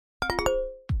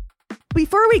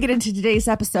Before we get into today's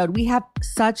episode, we have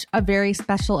such a very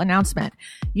special announcement.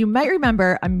 You might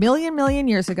remember a million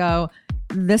years ago,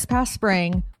 this past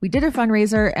spring, we did a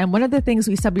fundraiser, and one of the things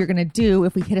we said we were going to do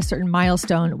if we hit a certain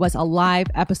milestone was a live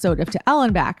episode of To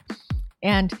Ellen Back.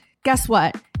 And guess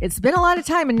what? It's been a lot of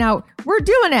time, and now we're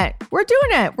doing it. We're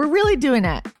really doing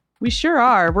it. We sure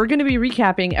are. We're going to be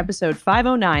recapping episode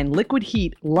 509, Liquid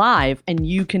Heat, live, and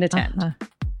you can attend.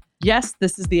 Yes,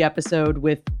 this is the episode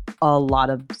with a lot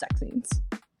of sex scenes.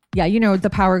 Yeah, you know, the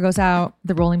power goes out,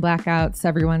 the rolling blackouts,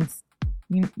 everyone's,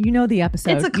 you know the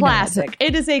episode. It's a classic.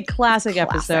 It is a classic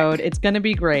episode. It's going to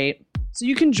be great. So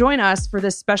you can join us for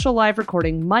this special live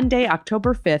recording Monday,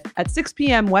 October 5th at 6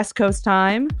 p.m. West Coast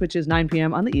time, which is 9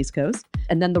 p.m. on the East Coast.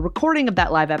 And then the recording of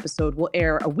that live episode will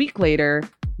air a week later,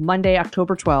 Monday,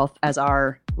 October 12th, as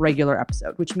our regular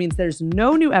episode, which means there's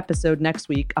no new episode next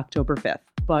week, October 5th.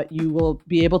 But you will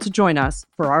be able to join us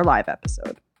for our live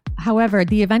episode. However,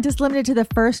 the event is limited to the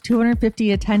first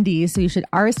 250 attendees, so you should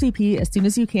RSVP as soon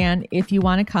as you can if you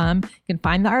want to come. You can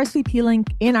find the RSVP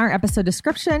link in our episode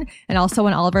description and also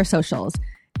on all of our socials.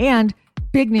 And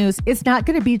big news, it's not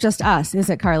going to be just us, is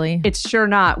it, Carly? It's sure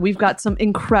not. We've got some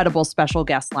incredible special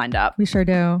guests lined up. We sure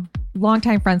do.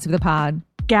 Longtime friends of the pod.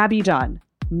 Gabby Dunn,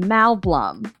 Mal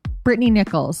Blum, Brittany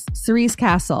Nichols, Cerise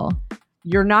Castle.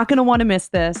 You're not going to want to miss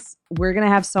this. We're going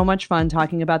to have so much fun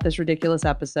talking about this ridiculous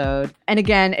episode. And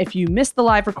again, if you missed the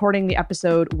live recording, the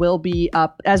episode will be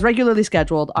up as regularly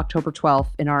scheduled October 12th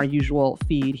in our usual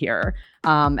feed here.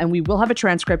 And we will have a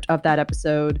transcript of that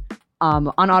episode on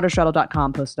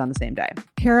autostraddle.com posted on the same day.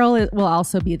 Carol will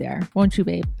also be there, won't you,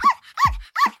 babe?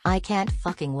 I can't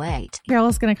fucking wait.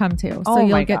 Carol's going to come too. So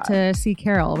you'll get to see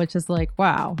Carol, which is like,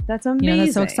 wow. That's amazing. You know,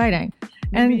 that's so exciting.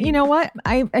 And you know what?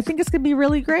 I think it's going to be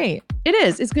really great. It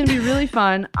is. It's going to be really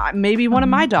fun. Maybe one of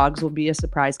my dogs will be a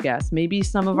surprise guest. Maybe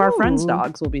some of our friends'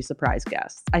 dogs will be surprise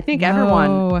guests. I think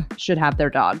everyone should have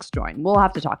their dogs join. We'll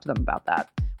have to talk to them about that.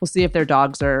 We'll see if their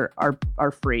dogs are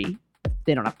free, if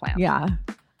they don't have plans. Yeah.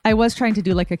 I was trying to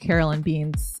do like a Carol and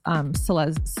Beans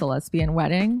Celesbian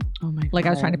wedding. Oh my God. Like I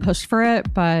was trying to push for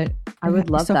it, but I would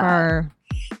love so that.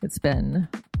 So far,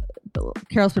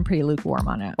 Carol's been pretty lukewarm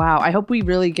on it. Wow. I hope we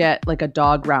really get like a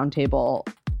dog roundtable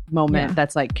moment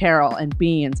that's like Carol and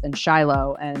Beans and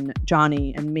Shiloh and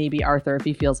Johnny and maybe Arthur if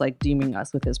he feels like deeming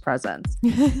us with his presence.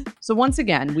 So once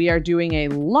again, we are doing a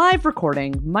live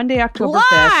recording Monday, October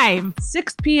 5th,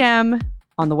 6 p.m.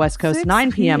 on the West Coast,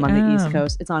 9 p.m. on the East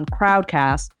Coast. It's on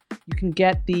Crowdcast. You can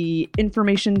get the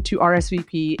information to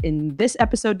RSVP in this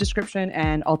episode description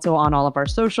and also on all of our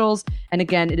socials. And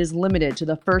again, it is limited to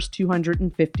the first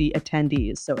 250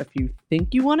 attendees. So if you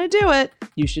think you want to do it,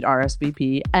 you should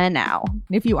RSVP now.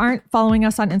 If you aren't following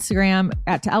us on Instagram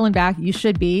at To Ellen Back, you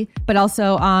should be. But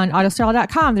also on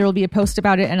autostraddle.com, there will be a post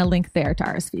about it and a link there to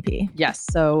RSVP. Yes.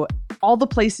 So all the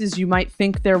places you might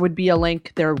think there would be a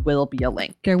link, there will be a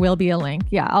link. There will be a link.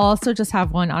 Yeah. I'll also just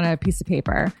have one on a piece of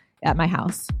paper at my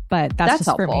house, but that's just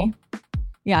helpful. For me.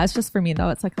 Yeah, it's just for me though.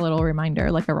 It's like a little reminder,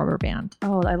 like a rubber band.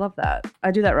 Oh, I love that. I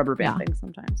do that rubber band thing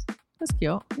sometimes. That's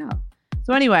cute. Yeah.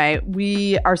 So anyway,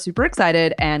 we are super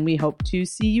excited and we hope to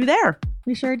see you there.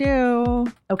 We sure do.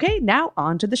 Okay, now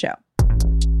on to the show.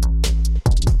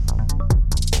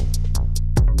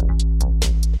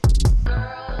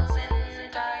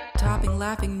 Topping,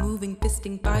 laughing, moving,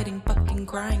 fisting, fighting, fucking,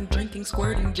 crying, drinking,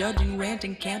 squirting, judging,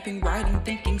 ranting, camping, writing,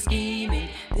 thinking, scheming.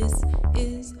 This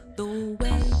is the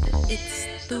way.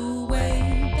 It's the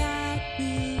way that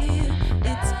we live.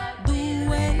 It's the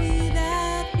way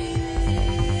that we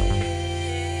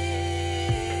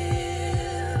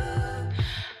live.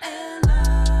 And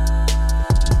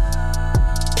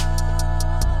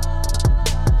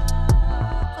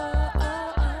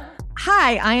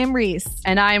Hi, I am Reese.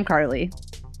 And I am Carly.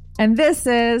 And this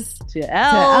is To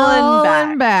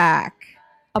Ellen Back.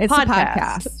 It's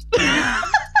podcast. a podcast.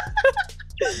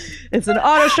 It's an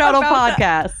Autostraddle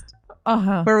podcast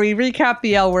where we recap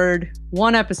the L word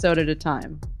one episode at a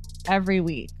time. Every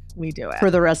week we do it. For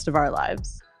the rest of our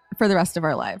lives. For the rest of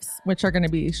our lives, which are going to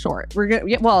be short.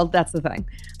 Well, that's the thing.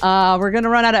 We're going to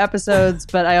run out of episodes,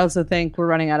 but I also think we're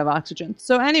running out of oxygen.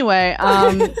 So anyway.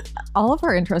 All of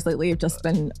our intros lately have just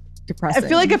been depressing. I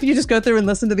feel like if you just go through and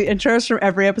listen to the intros from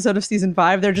every episode of season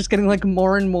 5, they're just getting like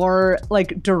more and more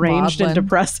like deranged maudlin. and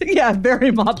depressing. Yeah,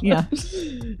 very maudlin. Yeah.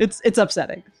 It's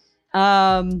upsetting.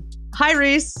 Hi,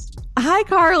 Reese. Hi,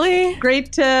 Carly.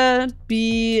 Great to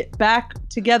be back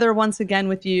together once again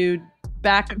with you.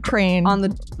 Back Train on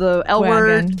the L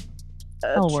word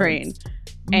train.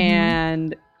 Mm-hmm.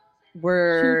 And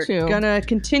we're Choo-choo. gonna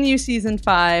continue season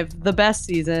 5, the best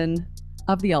season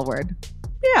of the L word.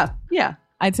 Yeah.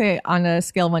 I'd say on a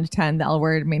scale of 1 to 10, the L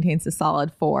Word maintains a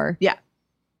solid 4. Yeah.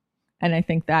 And I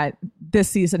think that this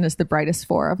season is the brightest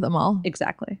 4 of them all.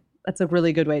 Exactly. That's a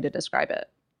really good way to describe it.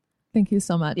 Thank you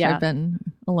so much. Yeah. I've been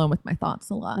alone with my thoughts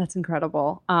a lot That's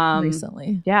incredible.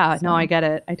 recently. Yeah, So- no, I get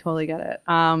it. I totally get it.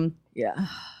 Yeah.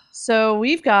 So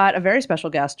we've got a very special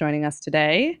guest joining us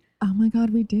today. Oh my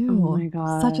God, we do. Oh my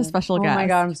God. Such a special guest. Oh my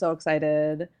God, I'm so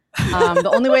excited.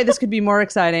 The only way this could be more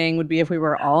exciting would be if we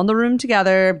were all in the room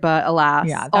together, but alas,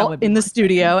 Yeah, that all would be in more the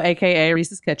studio, aka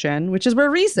Reese's kitchen, which is where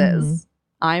Reese is.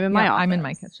 I'm in my office. I'm in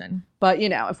my kitchen. But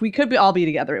if we could all be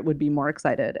together, it would be more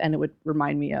excited, and it would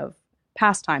remind me of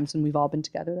past times when we've all been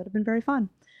together that have been very fun.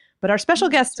 But our special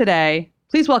guest today,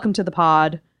 please welcome to the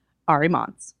pod, Ari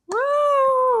Mons.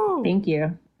 Woo! Thank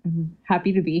you. I'm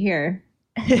happy to be here.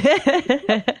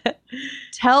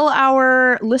 Tell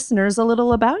our listeners a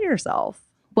little about yourself.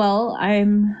 Well,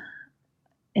 I'm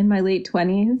in my late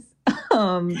 20s.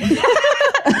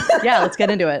 Yeah, let's get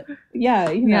into it.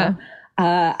 Yeah, Yeah.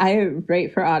 I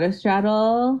write for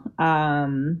Autostraddle.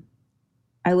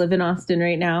 I live in Austin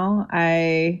right now.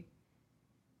 I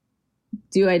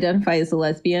do identify as a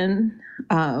lesbian.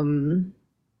 And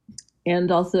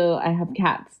also I have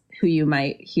cats who you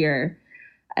might hear,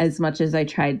 as much as I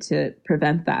tried to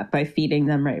prevent that by feeding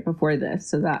them right before this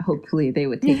so that hopefully they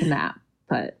would take a nap.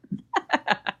 But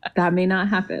that may not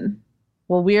happen.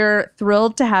 Well, we're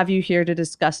thrilled to have you here to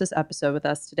discuss this episode with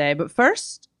us today. But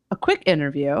first, a quick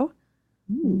interview.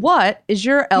 What is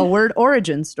your L Word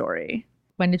origin story?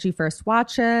 When did you first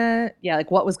watch it? Yeah,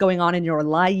 like what was going on in your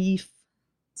life?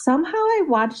 Somehow I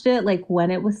watched it like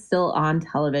when it was still on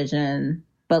television,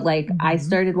 but like I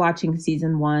started watching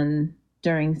season 1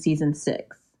 during season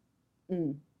 6.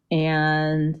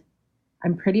 And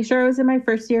I'm pretty sure I was in my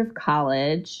first year of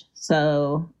college.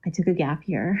 So I took a gap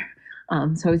year.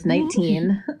 So I was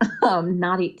 19,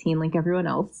 not 18 like everyone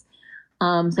else. So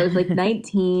I was like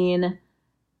 19,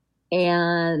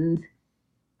 and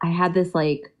I had this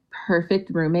like perfect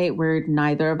roommate where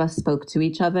neither of us spoke to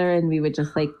each other, and we would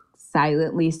just like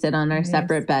silently sit on our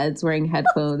separate beds wearing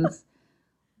headphones,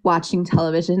 watching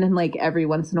television, and like every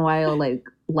once in a while like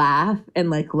laugh and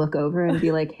like look over and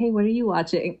be like, hey, what are you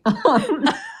watching?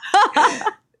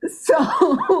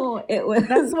 So it was.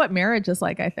 That's what marriage is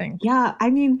like, I think. Yeah, I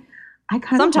mean, I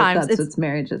kind of Sometimes hope that's what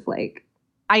marriage is like.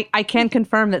 I can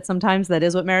confirm that sometimes that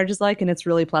is what marriage is like, and it's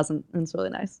really pleasant and it's really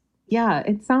nice. Yeah,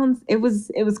 it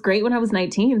was great when I was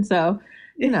 19. So,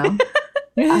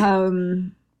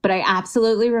 but I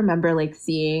absolutely remember like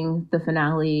seeing the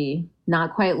finale,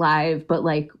 not quite live, but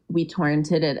like we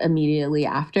torrented it immediately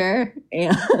after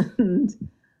and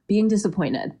being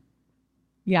disappointed.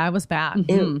 Yeah, it was bad.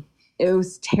 It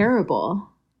was terrible.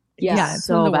 Yeah, it's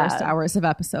so one of the bad. worst hours of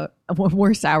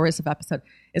episode.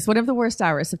 It's one of the worst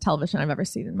hours of television I've ever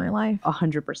seen in my life.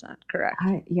 100% correct.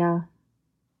 Yeah.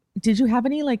 Did you have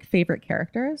any like favorite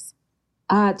characters?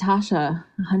 Tasha,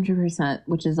 100%,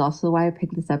 which is also why I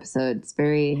picked this episode. It's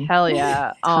very Hell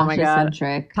yeah. Oh my God.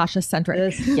 Tasha-centric. Tasha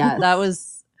centric. Yes. That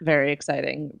was very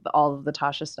exciting. All of the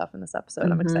Tasha stuff in this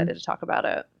episode. I'm excited to talk about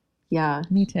it. Yeah.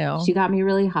 Me too. She got me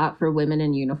really hot for women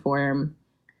in uniform.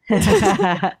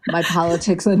 My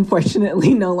politics,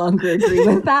 unfortunately, no longer agree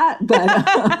with that.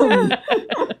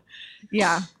 But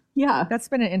Yeah, yeah. that's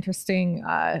been an interesting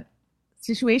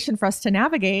situation for us to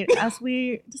navigate as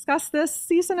we discuss this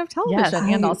season of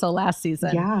television and also last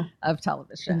season of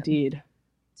television. Indeed.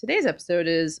 Today's episode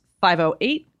is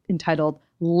 508, entitled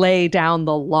Lay Down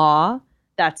the Law.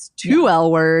 That's 2 L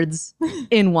words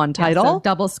in one title. Yeah, so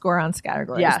double score on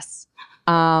Scattergories. Yes.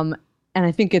 And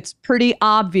I think it's pretty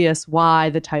obvious why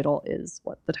the title is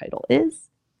what the title is.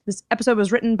 This episode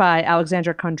was written by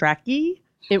Alexandra Kondracki.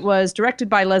 It was directed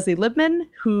by Leslie Libman,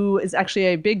 who is actually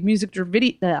a big music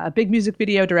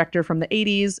video director from the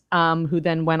 80s, who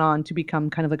then went on to become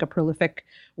kind of like a prolific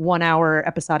 1-hour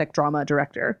episodic drama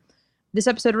director. This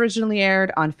episode originally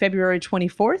aired on February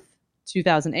 24th,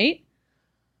 2008.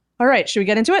 All right, should we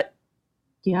get into it?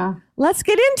 Yeah. Let's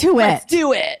get into it. Let's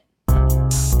do it.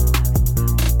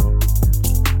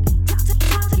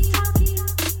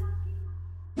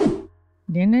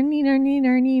 Vroom,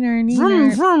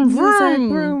 vroom, vroom.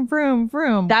 vroom, vroom,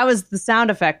 vroom. That was the sound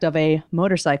effect of a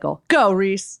motorcycle. Go,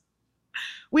 Reese.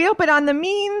 We open on the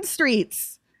mean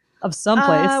streets Of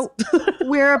someplace.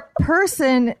 where a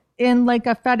person in like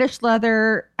a fetish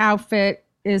leather outfit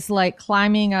is like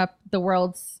climbing up the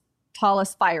world's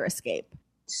tallest fire escape.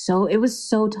 So it was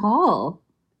so tall.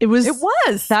 It was.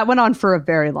 was. That went on for a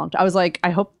very long time. I was like,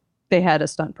 I hope they had a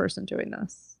stunt person doing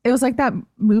this. It was like that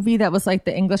movie that was like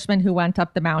the Englishman who went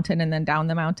up the mountain and then down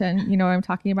the mountain. You know what I'm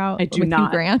talking about? I do With not. Hugh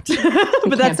Grant.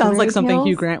 But that sounds like Canterbury something Tales?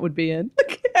 Hugh Grant would be in.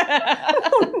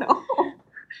 Oh, no.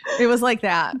 It was like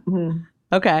that. Mhm.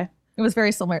 Okay. It was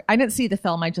very similar. I didn't see the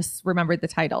film. I just remembered the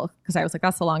title because I was like,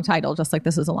 that's a long title, just like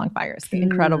This Is a Long Fire Escape.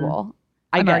 Incredible.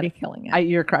 I'm get already it. killing it.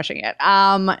 You're crushing it.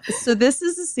 So this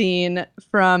is a scene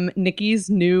from Nikki's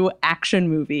new action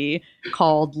movie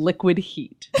called Liquid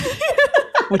Heat,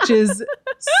 which is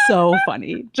so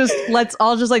funny. Let's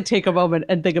all like take a moment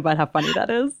and think about how funny that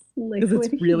is, because it's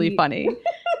Liquid really Heat. funny.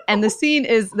 And the scene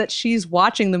is that she's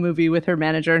watching the movie with her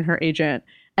manager and her agent,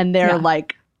 and they're Yeah.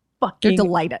 like They're fucking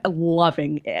delighted.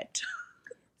 loving it.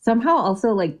 Somehow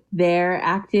also like they're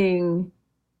acting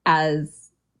as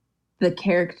the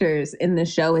characters in the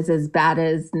show is as bad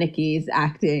as Nikki's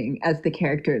acting as the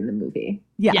character in the movie.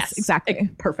 Yes, exactly.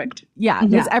 Perfect. Yeah,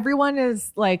 because everyone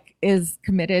is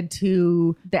committed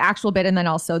to the actual bit and then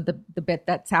also the bit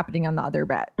that's happening on the other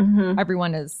bit. Mm-hmm.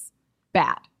 Everyone is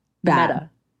bad. Bad. Meta.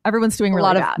 Everyone's doing A really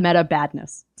lot bad. of meta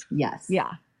badness. Yes.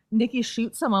 Yeah. Nikki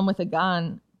shoots someone with a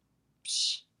gun.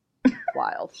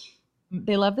 Wild.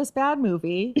 They love this bad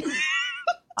movie.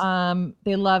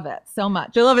 They love it so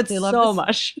much. They love it They love so this-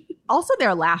 much. Also,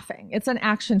 they're laughing. It's an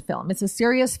action film. It's a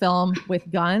serious film with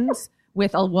guns,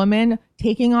 with a woman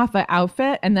taking off an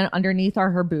outfit, and then underneath are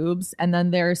her boobs, and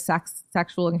then there's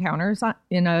sexual encounters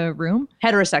in a room.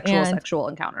 Heterosexual And- sexual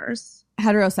encounters.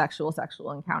 Heterosexual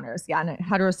sexual encounters. Yeah, in a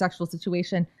heterosexual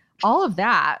situation. All of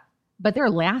that, but they're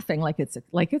laughing like it's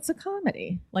a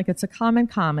comedy, like it's a common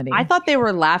comedy. I thought they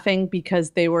were laughing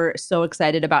because they were so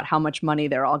excited about how much money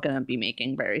they're all going to be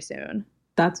making very soon.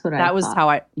 That's what I That was thought. how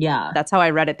I Yeah. that's how I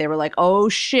read it. They were like, "Oh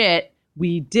shit,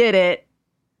 we did it.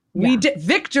 We Yeah. did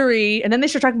victory." And then they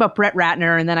start talking about Brett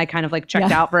Ratner, and then I kind of like checked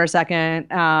Yeah. out for a second.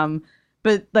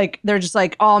 But like they're just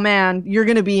like, "Oh man, you're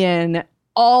going to be in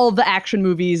all the action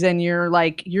movies and your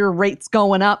rate's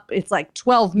going up. It's like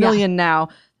 12 million now."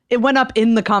 It went up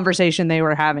in the conversation they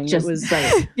were having. Just it was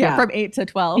like, yeah, from 8 to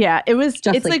 12. yeah, it was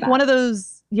Just it's like like that. one of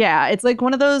those it's like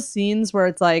one of those scenes where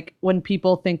it's like when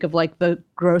people think of like the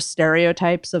gross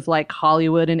stereotypes of like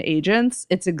Hollywood and agents,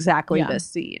 it's exactly Yeah. this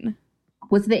scene.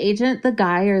 was the agent the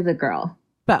guy or the girl?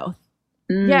 Both.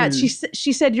 Yeah, Mm.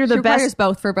 she said you're She the requires best.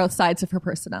 both for both sides of her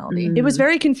personality. Mm. It was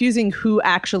very confusing who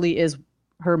actually is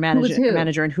her was who?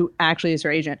 manager and who actually is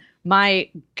her agent. My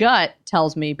gut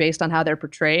tells me, based on how they're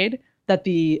portrayed, that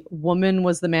the woman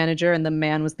was the manager and the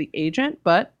man was the agent,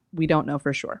 but we don't know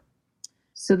for sure.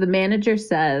 So the manager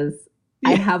says,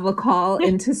 I have a call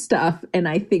into stuff and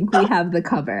I think we have the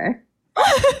cover.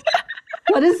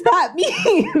 What does that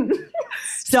mean?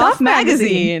 Stuff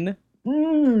magazine.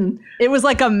 Mm. It was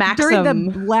like a Maxim.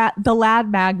 During the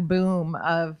Lad Mag boom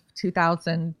of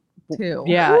 2002.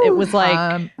 Yeah, it was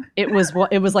like it was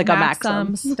like a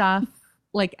Maxim. stuff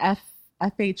like FHM or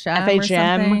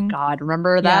FHM. something. God,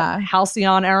 remember that Yeah.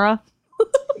 Halcyon era?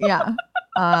 Yeah.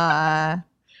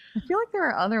 I feel like there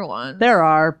are other ones. There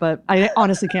are, but I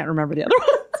honestly can't remember the other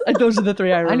ones. Those are the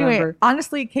three I remember. Anyway,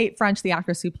 honestly, Kate French, the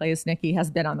actress who plays Nikki, has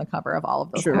been on the cover of all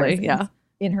of those Truly, magazines yeah.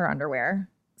 in her underwear.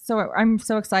 So I'm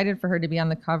so excited for her to be on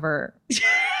the cover.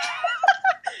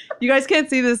 You guys can't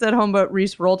see this at home, but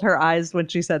Reese rolled her eyes when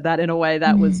she said that in a way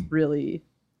that was really,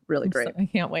 really great. I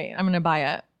can't wait. I'm going to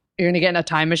buy it. You're gonna get in a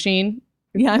time machine.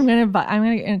 Yeah, I'm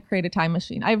gonna create a time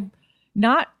machine. I've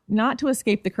not to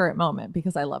escape the current moment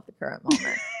because I love the current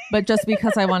moment, but just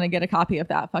because I want to get a copy of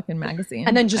that fucking magazine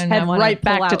And then just head I wanna right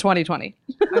back pull to out- 2020.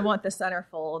 I want the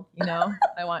centerfold,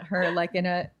 I want her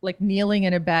kneeling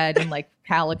in a bed in like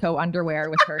calico underwear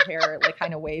with her hair like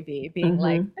kind of wavy, being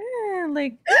like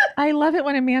I love it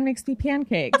when a man makes me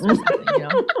pancakes or something,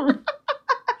 or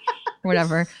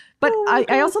whatever. But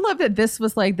I also love that this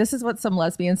is what some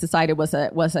lesbians decided was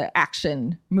an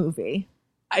action movie,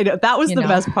 I know that was You the know.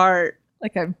 best part.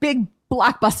 like a big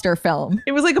blockbuster film.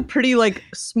 It was like a pretty like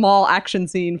small action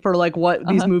scene for like what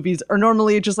these movies are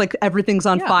normally just like everything's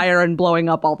on Yeah. fire and blowing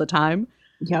up all the time.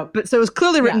 Yep. But so it was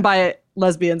clearly written Yeah. by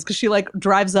lesbians because she like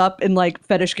drives up in like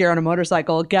fetish gear on a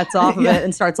motorcycle, gets off of Yeah. it,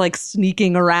 and starts like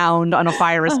sneaking around on a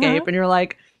fire escape. Uh-huh. And you're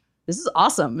like, this is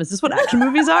awesome. Is this what action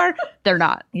movies are? They're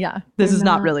not. Yeah. This They're is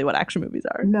not not. really what action movies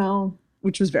are, No.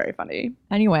 which was very funny.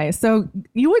 Anyway, so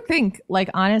you would think, like,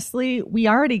 honestly, we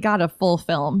already got a full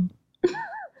film.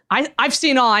 I've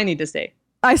seen all I need to see.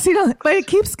 I see that, but it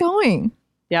keeps going.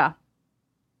 Yeah,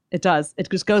 it does. It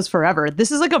just goes forever. This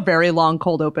is like a very long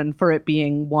cold open for it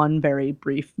being one very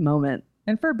brief moment.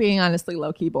 And for being honestly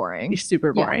low-key boring. It's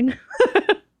super Yeah. boring.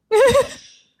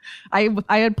 I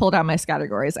had pulled out my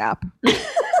Categories app.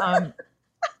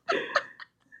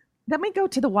 Let me go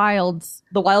to the wilds.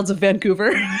 The Wilds of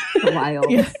Vancouver. Wild.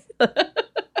 Yes.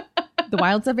 The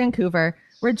wilds of Vancouver,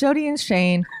 where Jody and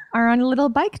Shane are on a little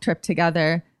bike trip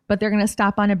together, but they're going to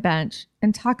stop on a bench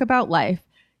and talk about life.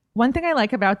 one thing I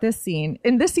like about this scene,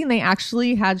 in this scene, they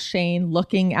actually had Shane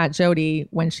looking at Jody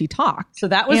when she talked. So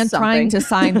that was and something. trying to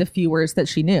sign the few words that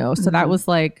she knew. So that was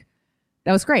like,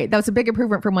 that was great. That was a big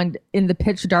improvement from when in the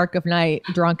pitch dark of night,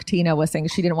 drunk Tina was saying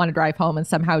she didn't want to drive home, and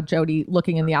somehow Jody,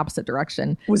 looking in the opposite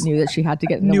direction, knew that she had to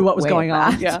get in the Knew what was way of going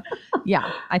on. that. Yeah.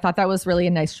 Yeah. I thought that was really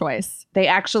a nice choice. They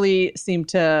actually seem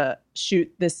to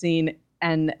shoot this scene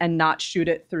and not shoot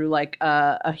it through like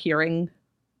a hearing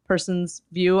person's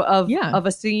view of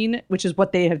a scene, which is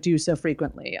what they have do so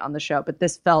frequently on the show. But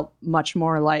this felt much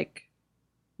more like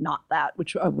not that,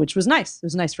 which was nice. It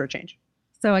was nice for a change.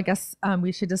 So I guess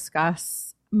we should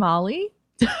discuss Molly.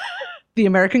 The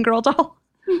American Girl doll.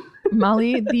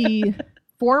 Molly,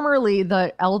 formerly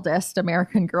the eldest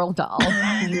American Girl doll.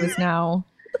 She was now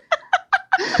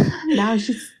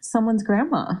she's someone's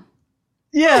grandma.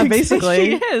 Yeah,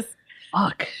 basically. She is.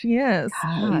 Fuck. She is.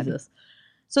 God. Jesus.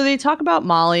 So they talk about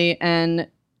Molly, and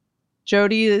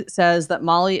Jody says that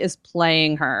Molly is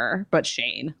playing her, but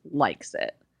Shane likes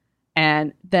it.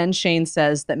 And then Shane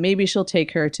says that maybe she'll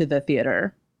take her to the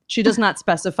theater. She does not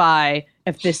specify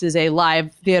if this is a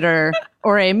live theater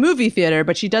or a movie theater,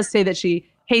 but she does say that she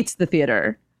hates the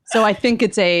theater. So I think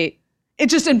it's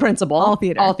just in principle. All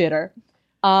theater. All theater.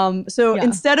 So Yeah.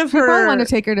 instead of People her... want to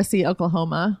take her to see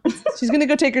Oklahoma. She's going to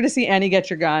go take her to see Annie Get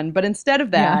Your Gun. But instead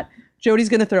of that, Jody's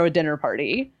going to throw a dinner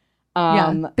party.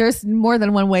 There's more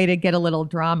than one way to get a little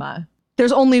drama.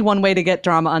 There's only one way to get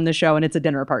drama on the show, and it's a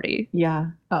dinner party. Yeah.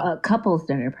 A couple's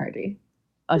dinner party.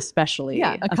 Especially.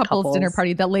 Yeah, a couple's dinner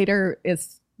party that later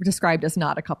is described as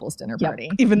not a couple's dinner party.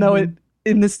 Even though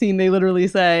in the scene they literally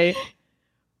say,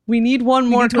 we need one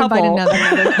more need to couple. invite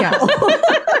another. Yeah.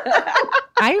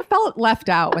 I felt left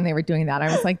out when they were doing that.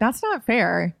 I was like, that's not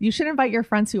fair. You should invite your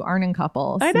friends who aren't in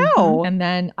couples. I know. And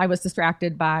then I was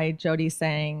distracted by Jody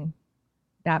saying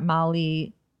that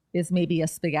Molly is maybe a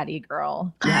spaghetti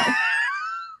girl. Yeah.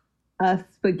 A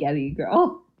spaghetti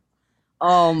girl.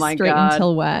 Oh my Straight God.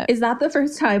 until wet. Is that the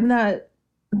first time that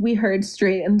we heard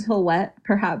Straight Until Wet,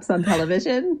 perhaps on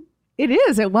television? It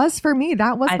is. It was for me.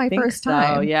 That was I my think first so,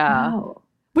 time. yeah. Wow.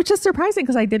 Which is surprising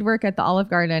because I did work at the Olive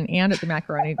Garden and at the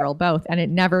Macaroni Grill both, and it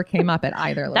never came up at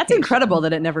either location. That's incredible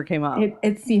that it never came up.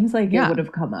 It seems like Yeah. it would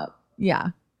have come up. Yeah,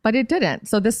 but it didn't.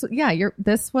 So this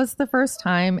was the first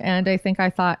time, and I think I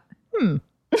thought,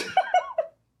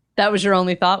 That was your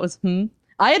only thought was,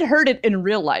 I had heard it in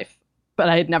real life, but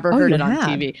I had never heard you it on had?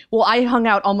 TV. Well, I hung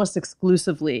out almost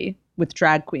exclusively with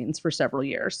drag queens for several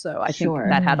years, so I think Sure.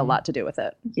 that had a lot to do with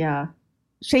it. Yeah.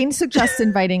 Shane suggests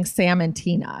inviting Sam and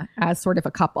Tina as sort of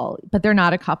a couple, but they're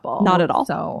not a couple. Not at all.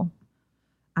 So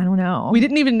I don't know. We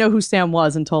didn't even know who Sam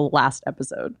was until the last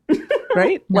episode,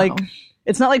 right? No. Like,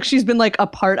 it's not like she's been like a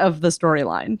part of the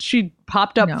storyline. She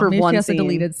popped up No, for maybe one she has scene. a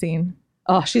deleted scene.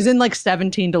 Oh, she's in like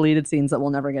 17 deleted scenes that we'll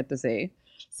never get to see.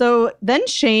 So then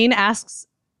Shane asks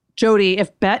Jody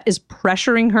if Bet is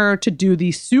pressuring her to do the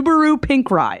Subaru Pink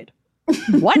Ride.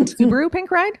 What? Subaru Pink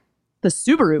Ride? The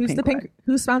Subaru Who's Pink the pink? Ride.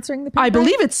 Who's sponsoring the pink? I ride?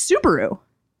 believe it's Subaru.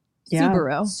 Yeah.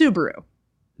 Subaru. Subaru.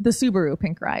 The Subaru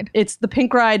Pink Ride. It's the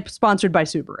Pink Ride sponsored by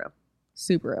Subaru.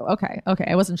 Subaru. Okay.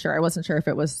 I wasn't sure. I wasn't sure if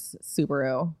it was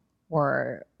Subaru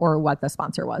or what the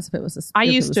sponsor was. If it was a Subaru. I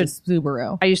used to It's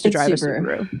drive Subaru. a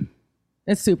Subaru.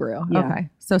 It's Subaru. Yeah. Okay.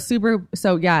 So Subaru.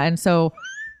 So yeah, and so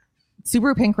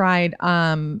Subaru Pink Ride.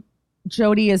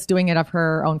 Jody is doing it of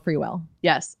her own free will.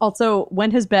 Yes. Also, when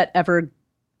has Bet ever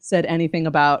said anything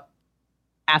about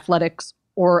athletics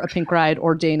or a pink ride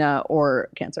or Dana or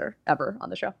cancer ever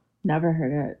on the show? Never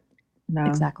heard it. No.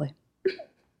 Exactly.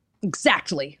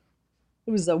 Exactly.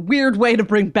 It was a weird way to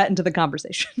bring Bet into the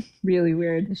conversation Really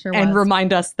weird. It sure and was.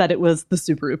 remind us that it was the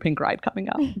Subaru Pink Ride coming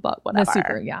up. But The whatever.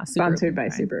 Subaru. Yeah. Subaru Sponsored by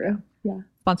Pink Ride. Subaru. Yeah.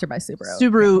 Sponsored by Subaru.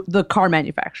 Subaru, the car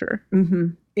manufacturer. Mm-hmm.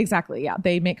 Exactly. Yeah.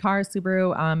 They make cars,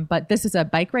 Subaru. But this is a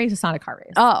bike race. It's not a car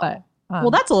race. Oh. But,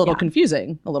 Well, that's a little yeah.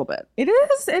 confusing, a little bit. It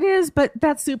is. But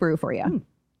that's Subaru for you.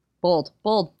 Bold.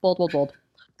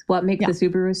 It's what makes Yeah. a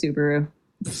Subaru.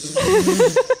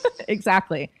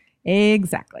 Exactly.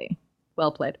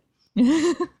 Well played.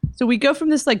 So we go from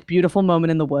this like beautiful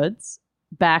moment in the woods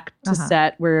back to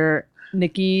set where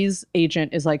Nikki's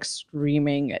agent is like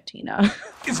screaming at Tina.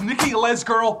 Is Nikki a les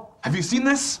girl? Have you seen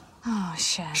this? Oh,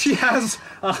 shit. She has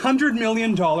a $100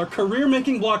 million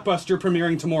career-making blockbuster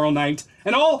premiering tomorrow night,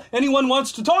 and all anyone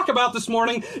wants to talk about this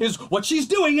morning is what she's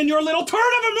doing in your little turd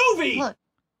of a movie! Look.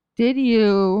 Did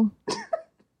you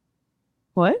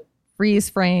What? freeze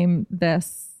frame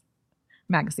this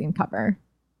magazine cover?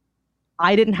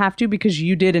 I didn't have to because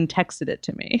you did and texted it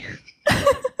to me.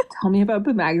 Tell me about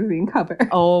the magazine cover.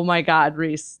 Oh my God,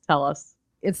 Reese, tell us.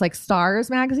 it's like Stars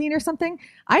magazine or something.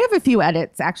 I have a few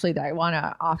edits actually that I want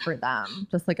to offer them,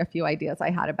 just like a few ideas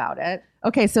I had about it.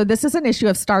 Okay, so this is an issue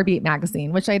of Starbeat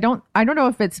magazine, which I don't know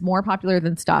if it's more popular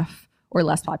than Stuff or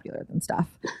less popular than Stuff.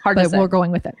 Hard to but say. we're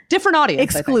going with it. Different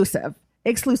audience. I think.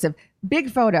 Exclusive. Big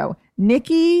photo.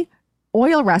 Nikki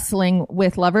oil wrestling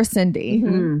with lover Cindy.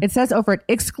 Mm-hmm. It says over it,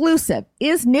 exclusive.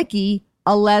 Is Nikki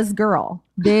a les girl?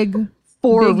 Big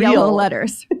For big real. yellow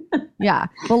letters. Yeah.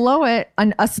 Below it,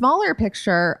 a smaller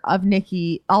picture of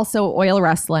Nikki also oil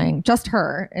wrestling, just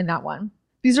her in that one.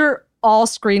 These are all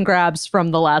screen grabs from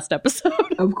the last episode.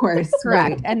 Of course.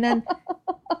 Correct. Right.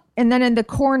 And then in the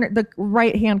corner, the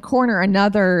right hand corner,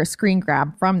 another screen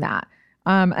grab from that.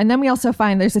 And then we also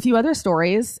find there's a few other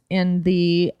stories in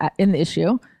the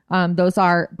issue. Those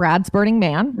are Brad's Burning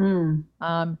Man,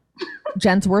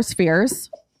 Jen's Worst Fears,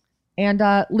 and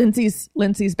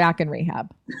Lindsay's back in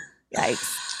rehab.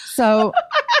 Yikes. So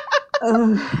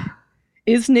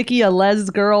Is Nikki a les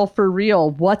girl for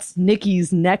real? What's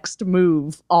Nikki's next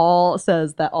move? All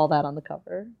that on the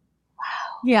cover.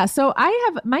 yeah, so I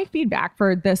have my feedback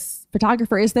for this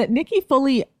photographer is that Nikki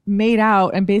fully made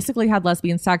out and basically had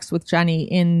lesbian sex with Jenny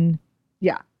in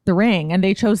the ring, and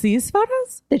they chose these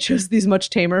photos. They chose these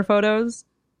much tamer photos.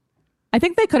 I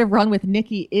think they could have run with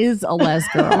Nikki is a les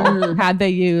girl had they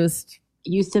used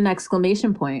Used an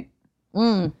exclamation point.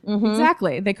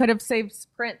 exactly. They could have saved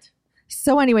print.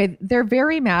 So anyway, they're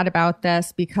very mad about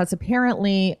this because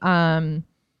apparently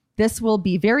this will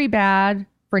be very bad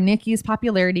for Nikki's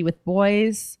popularity with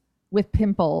boys with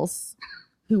pimples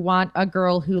who want a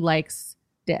girl who likes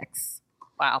dicks.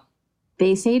 Wow.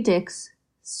 They say dicks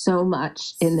so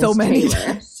much in this So many trailer.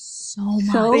 times.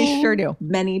 So They sure do.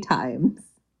 many times.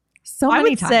 So I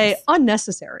many would times. say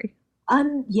unnecessary.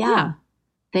 Yeah.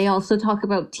 They also talk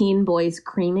about teen boys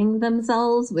creaming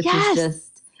themselves, which Yes. is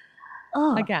just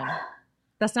Again,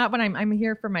 that's not what I'm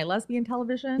here for my lesbian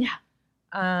television.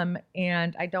 Yeah.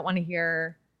 And I don't want to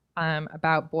hear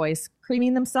about boys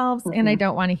creaming themselves, and I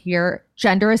don't want to hear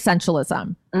gender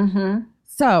essentialism. Mm-hmm.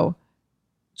 So,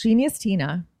 Genius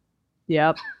Tina,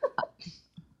 Yep.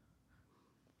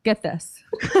 get this.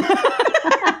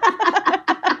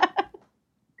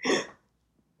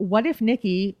 What if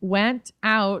Nikki went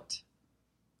out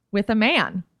with a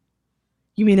man?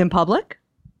 You mean in public?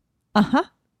 Uh-huh.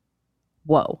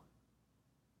 Whoa.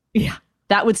 Yeah.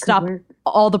 That would stop work.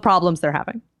 all the problems they're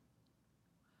having.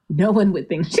 No one would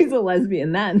think she's a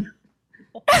lesbian then.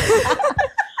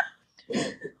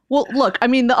 Well, look, I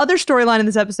mean, the other storyline in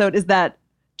this episode is that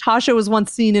Tasha was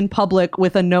once seen in public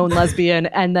with a known lesbian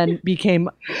and then became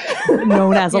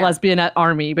known as a lesbian at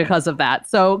Army because of that.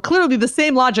 So clearly the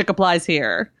same logic applies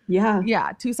here. Yeah.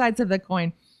 Yeah, two sides of the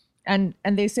coin. And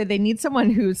they say they need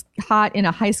someone who's hot in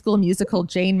a High School Musical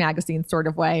Jane magazine sort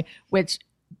of way, which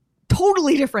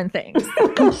totally different things.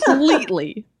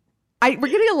 Completely. We're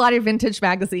getting a lot of vintage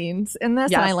magazines in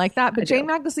this, and I Yes, like that. But I do. Jane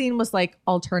magazine was like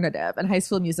alternative, and High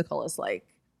School Musical is like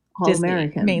All Disney.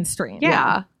 American. mainstream.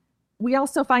 Yeah. We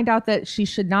also find out that she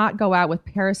should not go out with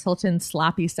Paris Hilton's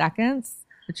sloppy seconds,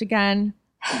 which again,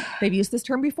 they've used this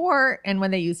term before. And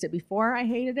when they used it before, I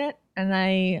hated it. And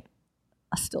I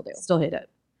still do. Still hate it.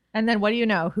 And then what do you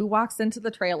know? Who walks into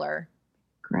the trailer?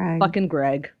 Greg. Fucking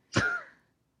Greg.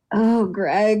 Oh,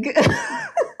 Greg.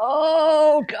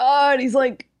 Oh, God. He's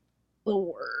like the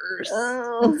worst.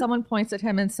 And someone points at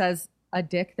him and says, a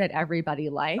dick that everybody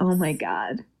likes. Oh, my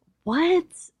God. What?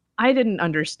 I didn't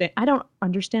understand. I don't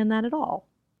understand that at all.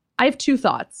 I have two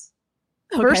thoughts.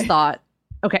 First Okay. thought,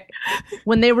 okay,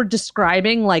 when they were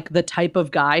describing like the type of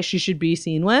guy she should be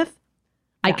seen with,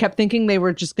 I kept thinking they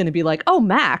were just going to be like, oh,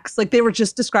 Max. Like they were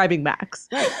just describing Max.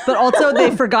 But also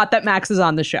they forgot that Max is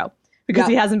on the show because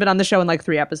he hasn't been on the show in like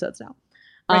 3 episodes now.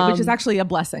 Right, which is actually a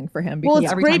blessing for him because well,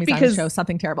 it's every great time he's on because- the show,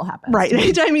 something terrible happens. Right.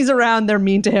 Anytime he's around, they're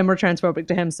mean to him or transphobic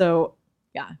to him. So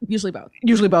Yeah, usually both.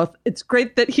 usually both. It's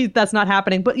great that that's not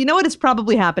happening. But you know what? It's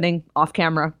probably happening off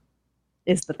camera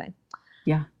is the thing.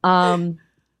 Yeah.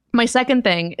 My second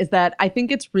thing is that I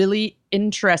think it's really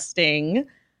interesting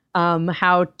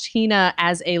how Tina,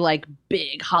 as a like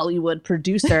big Hollywood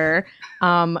producer,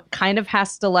 kind of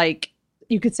has to like,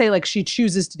 you could say like she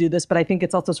chooses to do this, but I think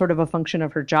it's also sort of a function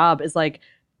of her job is like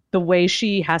the way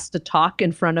she has to talk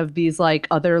in front of these like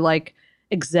other like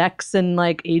execs and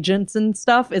like agents and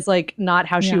stuff is like not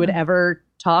how she would ever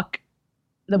talk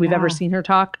that we've ever seen her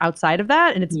talk outside of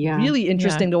that. And it's really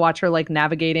interesting to watch her like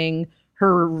navigating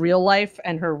her real life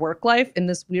and her work life in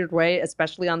this weird way,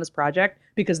 especially on this project,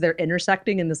 because they're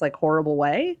intersecting in this like horrible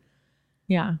way.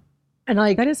 Yeah, And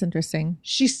like that is interesting.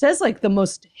 she says like the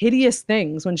most hideous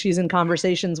things when she's in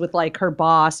conversations with like her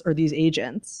boss or these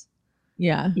agents.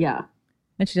 Yeah, Yeah.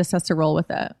 and she just has to roll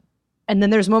with it. And then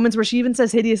there's moments where she even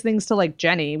says hideous things to like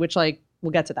Jenny, which like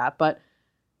we'll get to that, but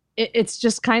it's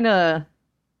just kind of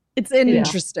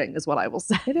interesting is what I will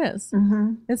say. It is.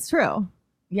 Mm-hmm. It's true.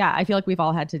 Yeah, I feel like we've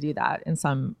all had to do that in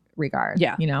some regard.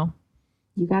 Yeah. You know?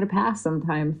 You got to pass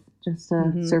sometimes just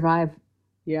to survive.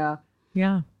 Yeah.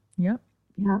 Yeah. Yep.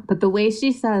 Yeah. But the way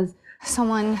she says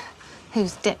Someone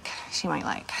whose dick she might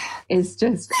like. is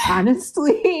just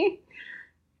honestly,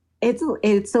 it's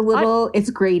a little, it's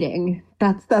grating.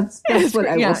 That's what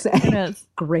I will say. It is.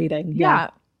 Grating. Yeah.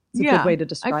 It's a good way to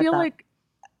describe I feel that.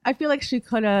 I feel like she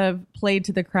could have played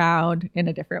to the crowd in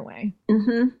a different way.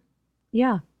 Mm-hmm.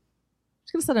 Yeah.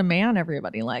 She could have said a man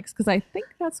everybody likes, because I think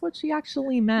that's what she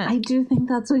actually meant. I do think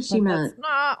that's what she But meant. That's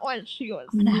not what she was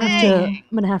I'm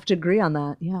gonna have to agree on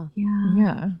that. Yeah.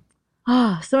 Yeah.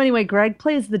 Yeah. So anyway, Greg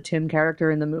plays the Tim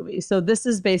character in the movie. So this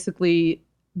is basically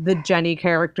the Jenny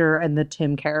character and the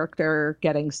Tim character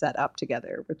getting set up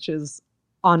together, which is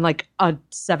on like a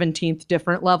 17th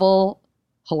different level.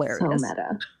 Hilarious. So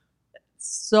meta.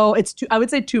 So it's I would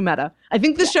say too meta. I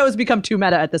think the show has become too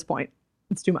meta at this point.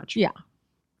 It's too much. Yeah.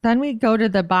 Then we go to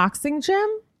the boxing gym,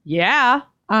 Yeah.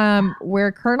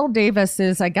 where Colonel Davis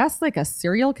is, I guess, like a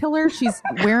serial killer. She's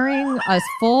wearing a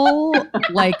full,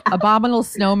 like, abominable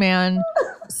snowman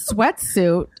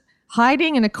sweatsuit,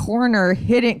 hiding in a corner,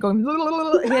 hitting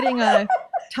a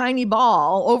tiny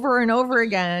ball over and over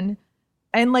again.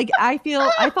 And like, I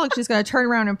felt like she's going to turn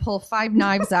around and pull 5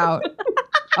 knives out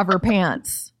of her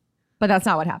pants, but that's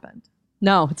not what happened.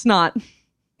 No, it's not.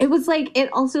 It was like, it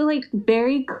also like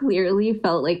very clearly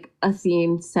felt like a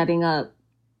scene setting up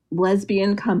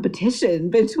lesbian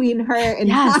competition between her and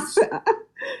Yes. Tasha.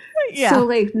 Yeah. So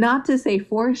like, not to say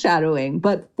foreshadowing,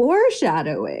 but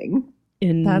foreshadowing.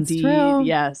 Indeed. That's true.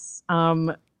 Yes.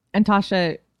 And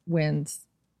Tasha wins.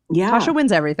 Yeah. Tasha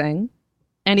wins everything.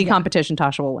 Any competition,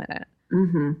 Tasha will win it.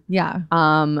 Mm-hmm. Yeah.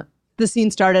 The scene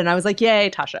started and I was like,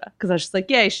 yay, Tasha. Because I was just like,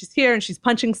 yay, she's here and she's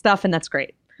punching stuff and that's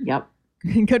great. Yep.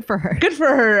 Good for her. Good for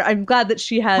her. I'm glad that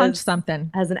she Punch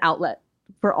something. has an outlet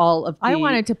for all of the... I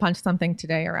wanted to punch something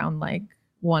today around like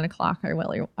 1 o'clock. I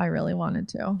really wanted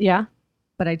to, Yeah.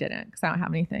 but I didn't because I don't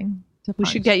have anything to punch. We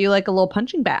should get you like a little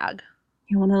punching bag.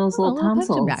 You one of those little little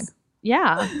punching tonsils. bag.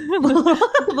 Yeah.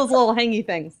 Those little hangy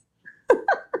things.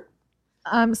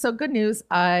 So good news.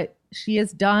 She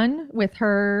is done with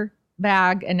her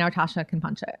bag, and now Tasha can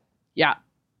punch it. Yeah.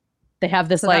 They have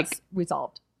this So like that's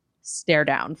resolved. stare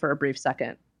down for a brief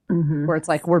second Mm-hmm. where it's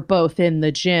like, we're both in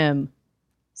the gym.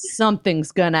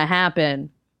 Something's gonna happen.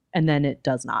 And then it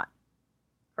does not.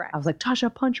 Correct. I was like,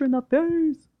 Tasha, punch her in the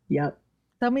face. Yep.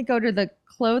 Then we go to the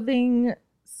clothing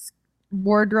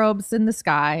wardrobes in the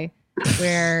sky,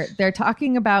 where they're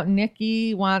talking about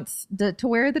Nikki wants to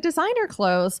wear the designer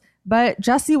clothes, but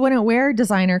Jesse wouldn't wear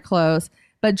designer clothes.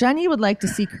 But Jenny would like to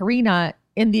see Karina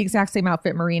in the exact same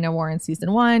outfit Marina wore in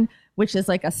season 1, which is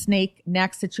like a snake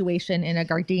neck situation in a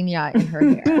gardenia in her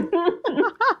hair.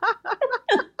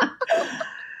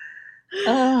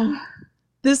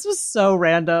 This was so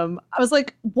random. I was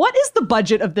like, what is the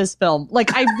budget of this film?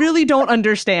 Like, I really don't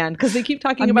understand because they keep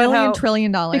talking $1 about million how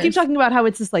trillion. they keep talking about how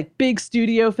it's this like big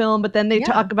studio film, but then they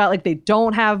talk about like they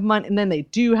don't have money and then they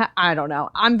do have, I don't know.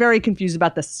 I'm very confused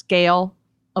about the scale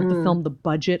of the film, the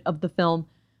budget of the film,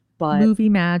 but Movie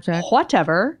magic.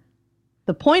 whatever.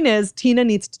 The point is, Tina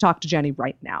needs to talk to Jenny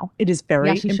right now. It is very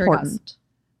Yeah, she sure important.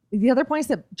 The other point is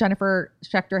that Jennifer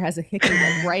Schechter has a hickey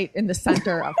like right in the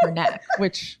center of her neck,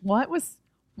 which what?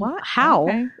 How?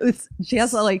 Okay. She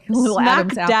has a like little Smack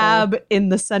Adam's apple. dab in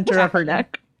the center of her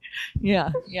neck. Yeah.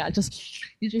 Just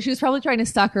she was probably trying to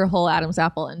suck her whole Adam's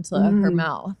apple into her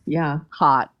mouth. Yeah.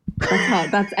 Hot.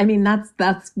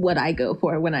 That's what I go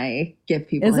for when I give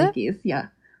people Is it? hickeys. Yeah.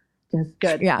 Just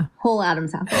Good. Yeah. whole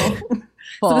Adam's apple.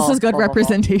 So this is good Full.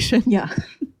 representation. Yeah.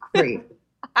 Great.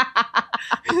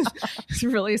 Just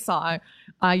really saw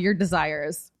your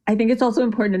desires. I think it's also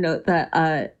important to note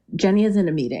that Jenny is in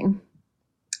a meeting.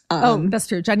 That's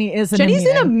true. Jenny's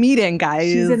in a meeting,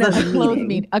 guys. She's in a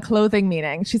clothing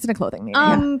meeting. She's in a clothing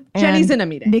meeting. Jenny's And in a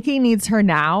meeting. Nikki needs her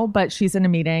now, but she's in a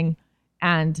meeting.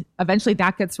 And eventually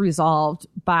that gets resolved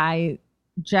by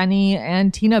Jenny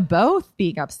and Tina both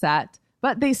being upset,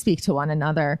 but they speak to one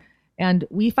another. And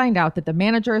we find out that the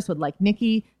managers would like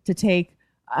Nikki to take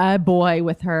a boy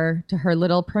with her to her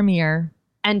little premiere.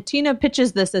 And Tina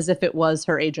pitches this as if it was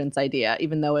her agent's idea,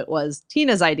 even though it was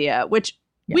Tina's idea, which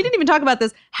we didn't even talk about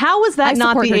this. How was that I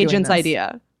not support the her doing agent's this.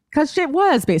 idea? Because it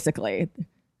was basically.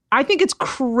 I think it's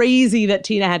crazy that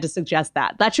Tina had to suggest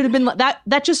that. That should have been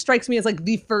that just strikes me as like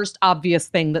the first obvious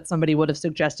thing that somebody would have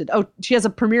suggested. Oh, she has a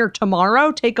premiere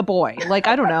tomorrow, take a boy. Like,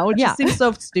 I don't know. It just seems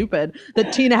so stupid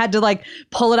that Tina had to like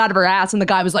pull it out of her ass and the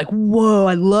guy was like, whoa,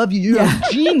 I love you. You're a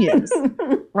genius.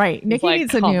 Right. Nikki like,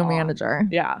 needs a come new on. manager.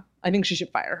 Yeah. I think she should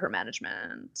fire her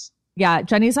management. Yeah.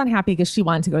 Jenny's unhappy because she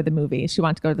wanted to go to the movie. She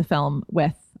wanted to go to the film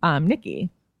with Nikki.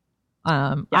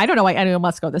 I don't know why anyone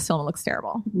wants to go. This film looks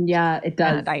terrible. Yeah, it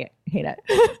does. And I hate it.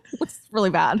 It looks really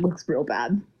bad. Looks real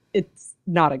bad. It's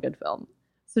not a good film.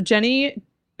 So Jenny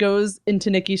goes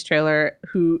into Nikki's trailer,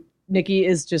 who Nikki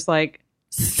is just like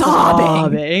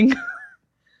sobbing.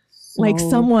 Like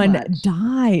someone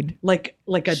died. Like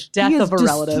a death of a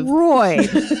relative.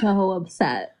 Destroyed. So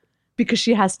upset. Because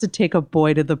she has to take a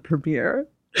boy to the premiere.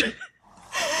 And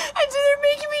so they're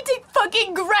making me take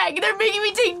fucking Greg. They're making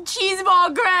me take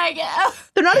Cheeseball Greg.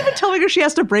 They're not even telling her she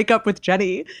has to break up with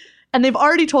Jenny. And they've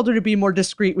already told her to be more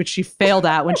discreet, which she failed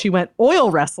at when she went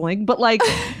oil wrestling. But like,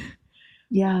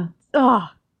 yeah. Oh,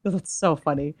 that's so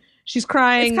funny. She's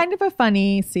crying. It's kind of a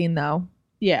funny scene though.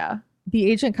 Yeah. The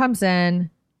agent comes in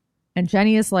and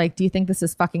Jenny is like, do you think this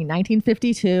is fucking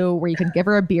 1952 where you can give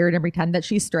her a beard and pretend that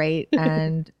she's straight?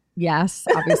 And yes,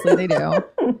 obviously they do.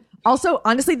 Also,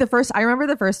 honestly, I remember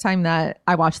the first time that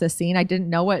I watched this scene, I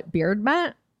didn't know what beard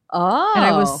meant. Oh. And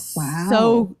I was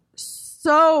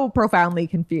so profoundly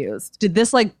confused. Did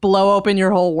this like blow open your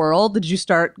whole world? Did you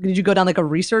go down like a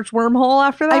research wormhole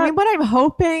after that? I mean, what I'm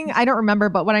hoping, I don't remember,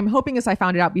 but what I'm hoping is I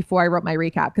found it out before I wrote my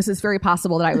recap, because it's very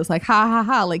possible that I was like, ha ha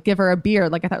ha, like give her a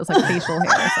beard. Like I thought it was like facial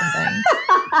hair or something.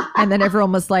 And then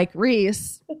everyone was like,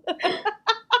 Reese,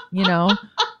 you know,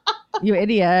 you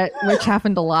idiot, which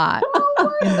happened a lot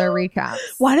in their recaps.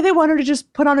 Why do they want her to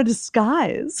just put on a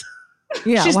disguise?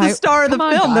 Yeah, she's the star of the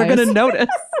film. They're going to notice.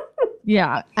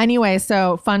 Yeah. Anyway,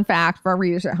 so fun fact for our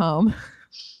readers at home.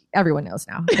 Everyone knows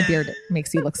now a beard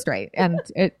makes you look straight. And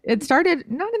it started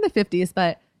not in the 50s,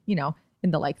 but, you know,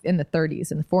 in the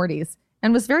 30s and the 40s,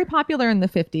 and was very popular in the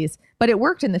 50s, but it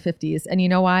worked in the 50s. And you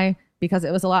know why? Because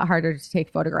it was a lot harder to take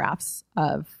photographs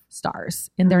of stars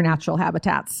in their natural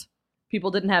habitats.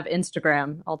 People didn't have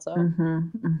Instagram also.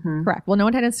 Correct. Well, no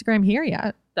one had Instagram here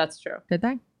yet. That's true. Did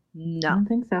they? No. I don't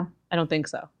think so. I don't think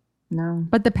so. No.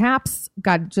 But the Paps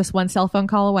got just one cell phone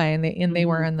call away, and they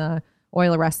were in the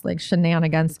oil wrestling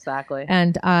shenanigans. Exactly.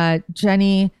 And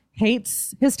Jenny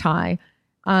hates his tie.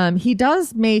 He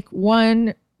does make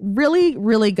one really,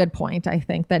 really good point, I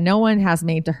think, that no one has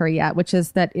made to her yet, which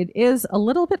is that it is a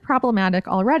little bit problematic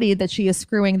already that she is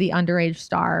screwing the underage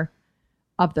star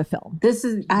of the film.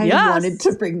 I wanted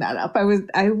to bring that up. I was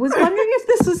wondering if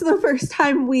this was the first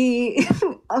time we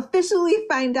officially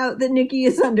find out that Nikki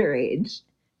is underage.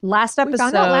 Last episode, we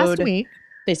found out last week.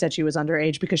 They said she was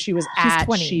underage because she was She's at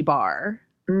 20. She Bar.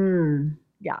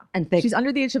 Yeah. And she's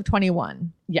under the age of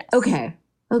 21. Yes. Okay.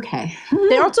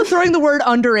 They're also throwing the word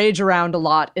underage around a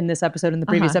lot in this episode and the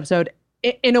previous episode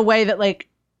in a way that like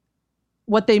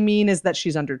what they mean is that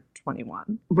she's under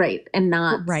 21. Right. And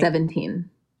not 17.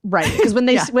 Right. Because when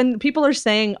when people are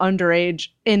saying underage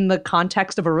in the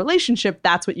context of a relationship,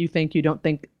 that's what you think. You don't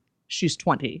think she's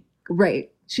 20.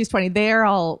 Right. She's 20. They're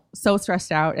all so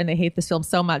stressed out and they hate this film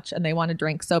so much and they want to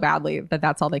drink so badly that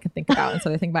that's all they can think about. And so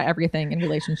they think about everything in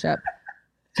relationship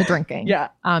to drinking. Yeah.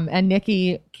 And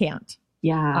Nikki can't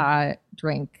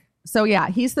drink. So yeah,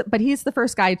 he's the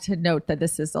first guy to note that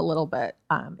this is a little bit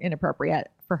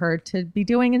inappropriate for her to be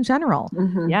doing in general.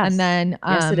 Yes. And then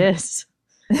yes, it is.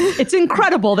 It's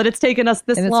incredible that it's taken us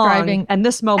this long and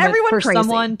this moment for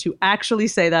someone to actually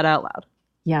say that out loud.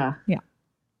 Yeah. Yeah.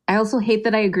 I also hate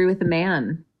that I agree with the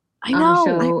man. I know, on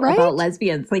a show right? about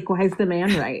lesbians. Like, why is the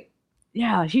man right?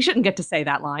 Yeah, he shouldn't get to say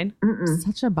that line.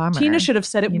 Such a bummer. Tina should have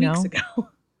said it weeks ago.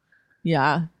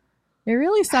 Yeah. It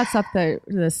really sets up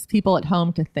this people at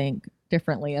home to think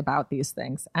differently about these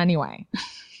things. Anyway,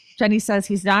 Jenny says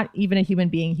he's not even a human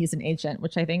being. He's an agent,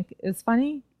 which I think is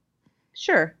funny.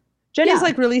 Sure. Jenny's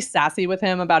like really sassy with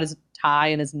him about his tie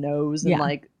and his nose. And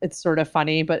like, it's sort of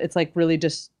funny, but it's like really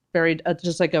just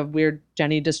just like a weird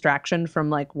Jenny distraction from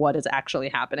like what is actually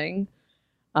happening.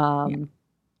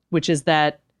 Which is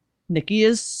that Nikki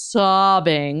is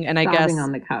sobbing. And I guess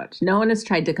on the couch. No one has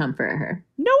tried to comfort her.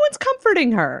 No one's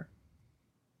comforting her.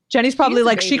 Jenny's probably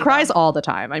like, she cries all the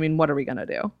time. I mean, what are we going to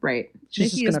do? Right.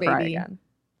 She's just going to cry again.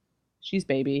 She's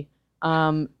baby. But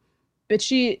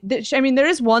I mean, there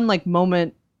is one like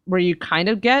moment where you kind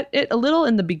of get it a little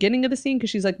in the beginning of the scene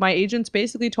because she's like, my agents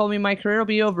basically told me my career will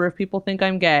be over if people think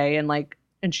I'm gay.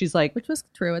 And she's like, which was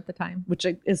true at the time, which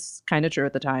is kind of true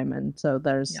at the time. And so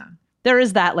there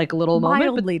is that like little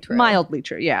mildly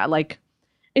true. Yeah. Like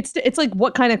it's like,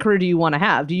 what kind of career do you want to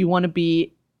have? Do you want to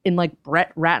be in like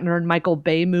Brett Ratner and Michael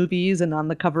Bay movies and on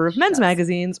the cover of men's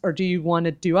magazines, or do you want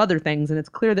to do other things? And it's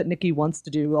clear that Nikki wants to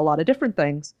do a lot of different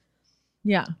things.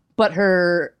 Yeah. But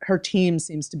her team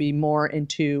seems to be more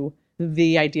into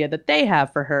the idea that they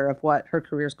have for her of what her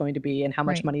career is going to be and how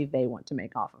much money they want to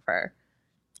make off of her.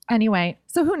 Anyway,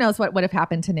 so who knows what would have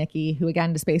happened to Nikki, who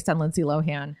again is based on Lindsay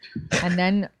Lohan. And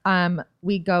then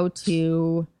we go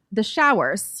to the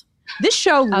showers. This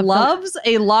show loves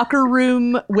a locker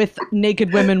room with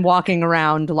naked women walking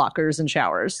around lockers and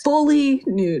showers. Fully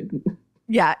nude.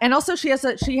 Yeah, and also she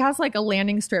has like a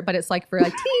landing strip, but it's like for a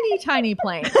teeny tiny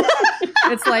plane.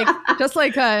 It's like just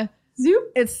like a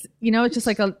zoop. It's it's just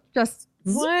like just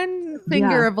one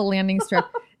finger of a landing strip.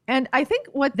 And I think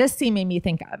what this scene made me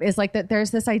think of is like that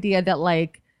there's this idea that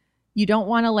like you don't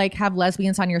want to like have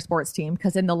lesbians on your sports team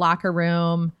because in the locker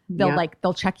room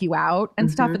they'll check you out and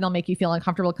stuff, and they'll make you feel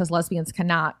uncomfortable because lesbians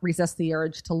cannot resist the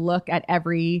urge to look at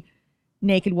every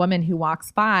naked woman who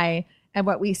walks by. And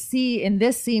what we see in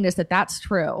this scene is that that's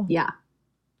true. Yeah,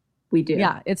 we do.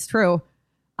 Yeah, it's true.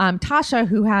 Tasha,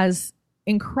 who has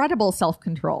incredible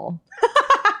self-control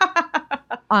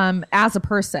as a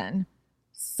person,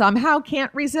 somehow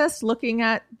can't resist looking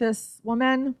at this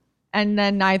woman. And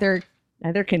then neither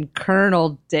can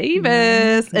Colonel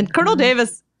Davis. Mm-hmm. And Colonel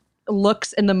Davis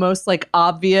looks in the most like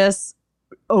obvious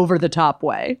over the top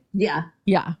way. Yeah.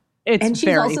 Yeah. It's and she's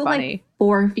very also funny. Like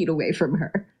 4 feet away from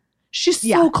her. She's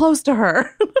so close to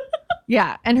her.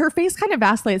 Yeah. And her face kind of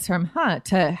vacillates from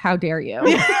to how dare you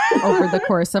over the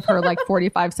course of her like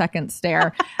 45-second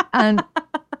stare. And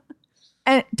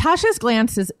Tasha's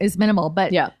glance is minimal,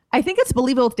 but I think it's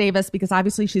believable with Davis because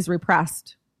obviously she's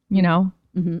repressed,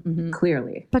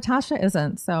 Clearly. But Tasha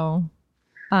isn't. So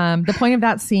the point of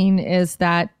that scene is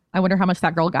that I wonder how much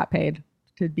that girl got paid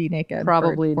to be naked.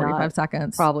 Probably for 45 not.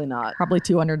 seconds. Probably not. Probably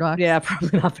 $200. Yeah,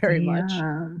 probably not very much.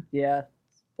 Yeah.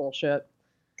 Bullshit.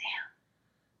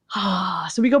 Damn.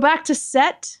 So we go back to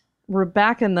set. We're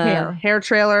back in the hair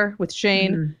trailer with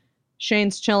Shane. Mm-hmm.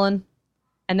 Shane's chilling.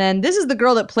 And then this is the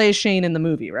girl that plays Shane in the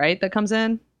movie, right? That comes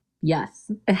in?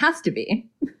 Yes. It has to be.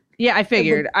 Yeah, I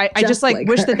figured. I just like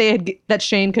wish that that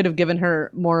Shane could have given her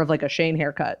more of like a Shane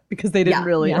haircut because they didn't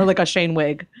really, or like a Shane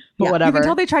wig, but whatever. You can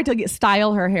tell they tried to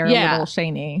style her hair a little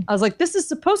Shaney. I was like, this is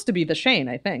supposed to be the Shane,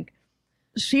 I think.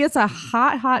 She is a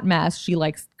hot mess. She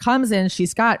like comes in,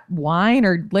 she's got wine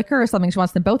or liquor or something. She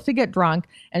wants them both to get drunk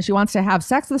and she wants to have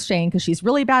sex with Shane because she's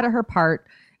really bad at her part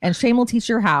and Shane will teach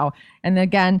her how. And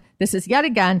again, this is yet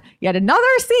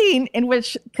another scene in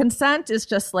which consent is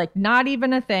just like not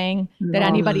even a thing that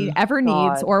anybody ever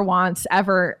needs or wants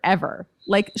ever.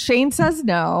 Like Shane says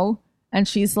no. And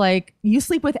she's like, you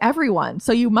sleep with everyone.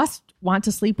 So you must want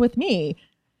to sleep with me.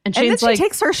 And then she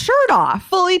takes her shirt off.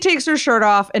 Fully takes her shirt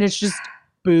off and it's just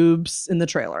boobs in the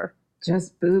trailer.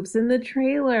 Just boobs in the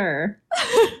trailer.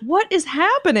 What is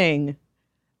happening?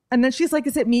 And then she's like,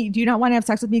 is it me? Do you not want to have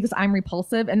sex with me because I'm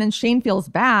repulsive? And then Shane feels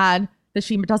bad that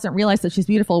she doesn't realize that she's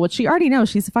beautiful, which she already knows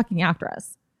she's a fucking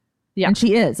actress. Yeah. And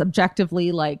she is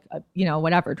objectively like,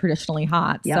 whatever, traditionally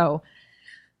hot. Yep. So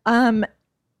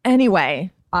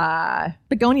anyway,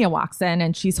 Begonia walks in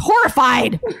and she's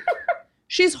horrified.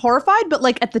 She's horrified, but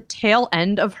like at the tail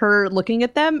end of her looking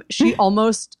at them, she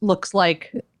almost looks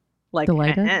like like a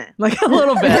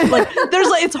little bit. Like there's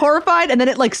like it's horrified, and then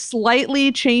it like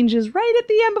slightly changes right at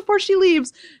the end before she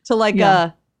leaves to like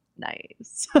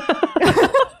nice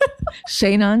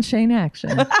Shane on Shane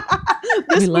action.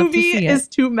 This movie is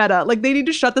too meta. Like they need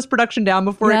to shut this production down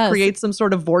before it creates some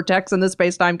sort of vortex in the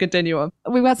space-time continuum.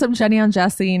 We've got some Jenny on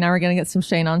Jesse. Now we're gonna get some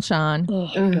Shane on Sean.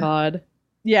 Oh God.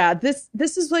 Yeah, this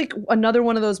is like another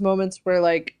one of those moments where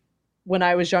like when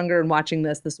I was younger and watching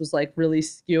this was like really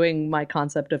skewing my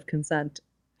concept of consent.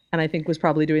 And I think was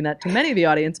probably doing that to many of the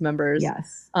audience members.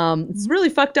 Yes. It's really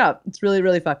fucked up. It's really,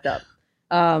 really fucked up.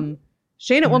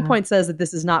 Shane at one point says that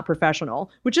this is not professional,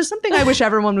 which is something I wish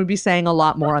everyone would be saying a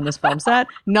lot more on this film set.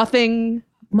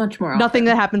 Much more. Nothing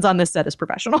that happens on this set is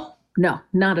professional. No,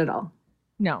 not at all.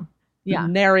 No. Yeah.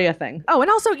 Nary a thing. Oh, and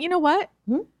also, you know what?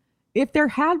 If there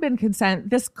had been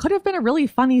consent, this could have been a really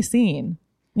funny scene.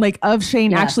 Like of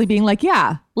Shane actually being like,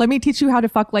 yeah, let me teach you how to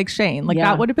fuck like Shane. Like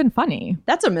that would have been funny.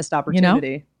 That's a missed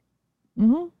opportunity.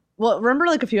 Mm-hmm. Well, remember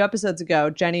like a few episodes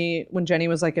ago, when Jenny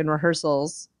was like in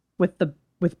rehearsals with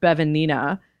Bev and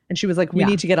Nina, and she was like, we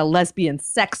need to get a lesbian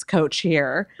sex coach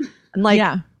here. And like,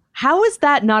 how is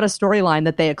that not a storyline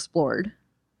that they explored?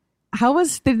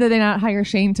 Did they not hire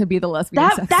Shane to be the lesbian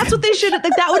sex That's coach? what they should have.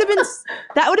 Like,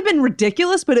 that would have been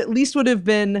ridiculous, but at least would have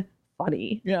been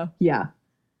funny. Yeah. Yeah.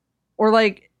 Or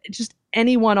like just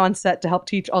anyone on set to help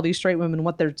teach all these straight women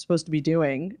what they're supposed to be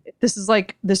doing. This is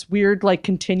like this weird, like,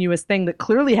 continuous thing that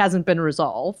clearly hasn't been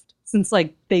resolved since,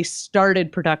 like, they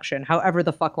started production, however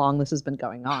the fuck long this has been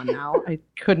going on now. I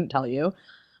couldn't tell you.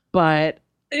 But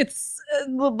it's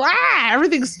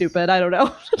everything's stupid. I don't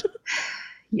know.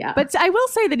 Yeah. But I will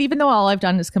say that even though all I've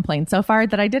done is complain so far,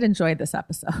 that I did enjoy this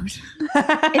episode.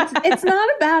 It's not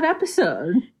a bad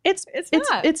episode. It's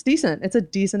decent. It's a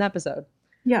decent episode.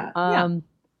 Yeah.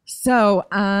 So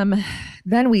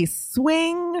then we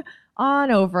swing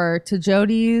on over to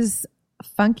Jodi's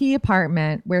funky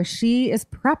apartment where she is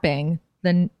prepping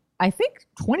I think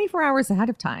 24 hours ahead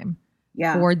of time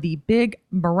for the big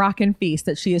Moroccan feast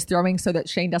that she is throwing so that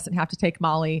Shane doesn't have to take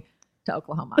Molly to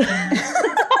Oklahoma.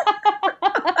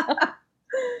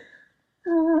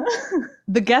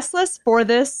 The guest list for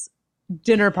this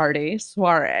dinner party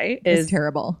soiree is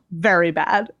terrible. Very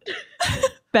bad.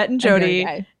 Bette and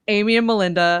Jodi, Amy and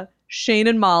Melinda, Shane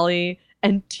and Molly,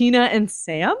 and Tina and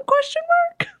Sam? ?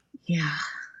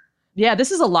 Yeah,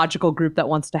 this is a logical group that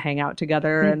wants to hang out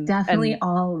together. They and definitely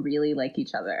all really like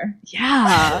each other.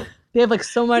 Yeah. They have like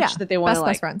so much that they want to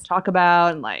like friends. talk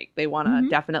about, and like they want to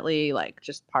definitely like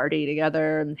just party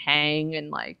together and hang,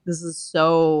 and like this is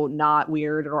so not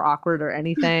weird or awkward or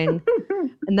anything.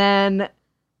 And then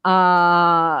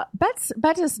Bette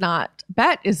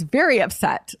is very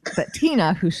upset that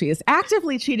Tina, who she is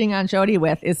actively cheating on Jodi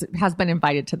with, has been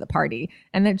invited to the party,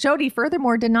 and that Jodi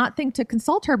furthermore did not think to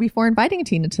consult her before inviting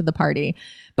Tina to the party.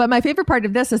 But my favorite part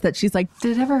of this is that she's like,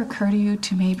 did it ever occur to you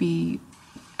to maybe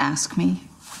ask me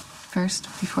first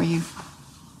before you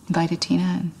invited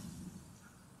Tina?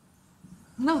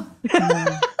 No.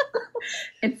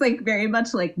 It's like very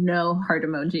much like no heart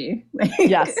emoji.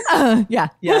 Yes. Yeah.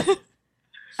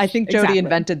 I think Jodi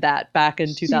invented that back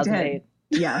in 2008.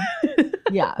 Yeah.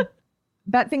 Yeah.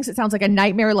 Bette thinks it sounds like a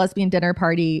nightmare lesbian dinner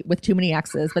party with too many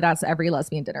exes, but that's every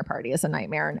lesbian dinner party is a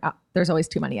nightmare, and there's always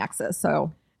too many exes.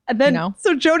 So, and then,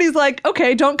 so Jodi's like,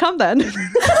 okay, don't come then.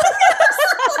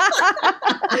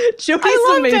 Jodi's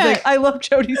amazing. I love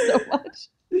Jodi so much.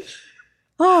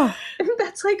 Oh,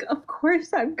 that's like, of course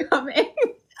I'm coming.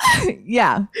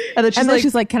 Yeah. And then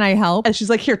she's like, can I help? And she's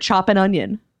like, here, chop an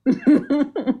onion.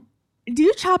 Do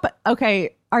you chop?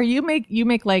 Okay. You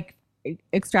make like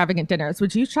extravagant dinners.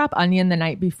 Would you chop onion the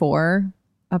night before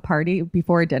a party,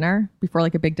 before a dinner, before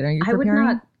like a big dinner you're preparing? I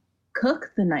would not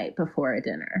cook the night before a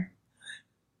dinner.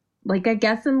 Like, I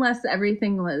guess unless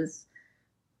everything was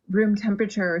room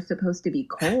temperature or supposed to be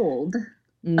cold.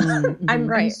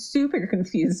 I'm super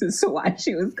confused as to why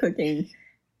she was cooking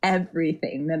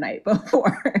everything the night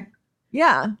before.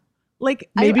 Yeah. Like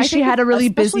maybe she had a really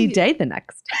busy day the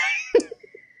next day.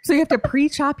 So you have to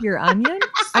pre-chop your onion?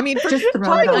 I mean, just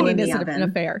chopping onion isn't an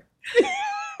affair.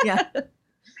 Yeah. I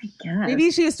guess.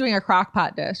 Maybe she was doing a crock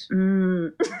pot dish.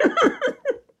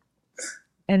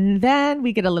 And then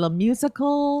we get a little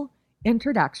musical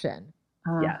introduction.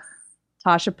 Yes.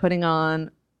 Tasha putting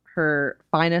on her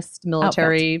finest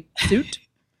military suit.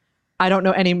 I don't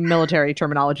know any military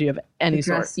terminology of any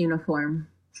sort. Dress uniform.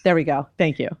 There we go.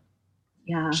 Thank you.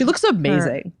 Yeah. She looks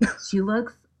amazing. She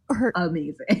looks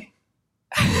amazing.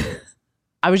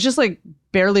 I was just like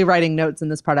barely writing notes in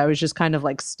this part. I was just kind of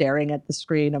like staring at the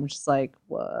screen. I'm just like,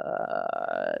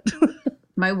 what?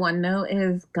 My one note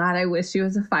is, God, I wish she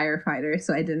was a firefighter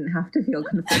so I didn't have to feel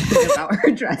conflicted about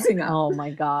her dressing up. Oh my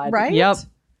God. Right? Yep.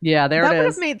 Yeah, there it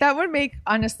is. That would make,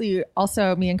 honestly,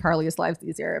 also me and Carly's lives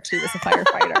easier if she was a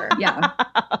firefighter. Yeah.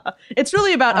 It's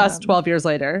really about us 12 years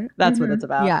later. That's what it's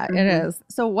about. Yeah, it is.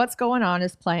 So What's Going On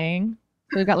is playing.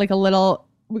 So we got like a little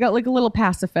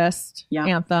pacifist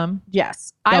anthem.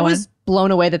 Yes. I was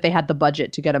blown away that they had the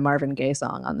budget to get a Marvin Gaye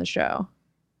song on the show.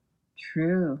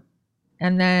 True.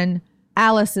 And then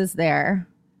Alice is there.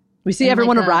 We see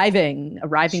everyone arriving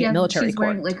at military she's court.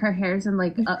 Wearing, like, her hair's in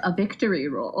like a victory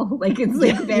roll. Like, it's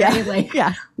like very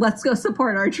let's go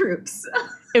support our troops.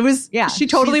 It was she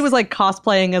totally was like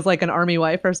cosplaying as like an army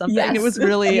wife or something. Yes. It was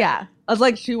really I was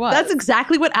like, she was. That's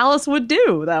exactly what Alice would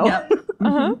do though. Yep.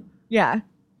 Yeah.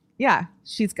 Yeah.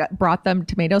 She's brought them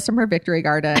tomatoes from her victory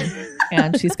garden,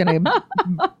 and she's going to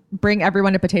bring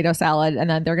everyone a potato salad, and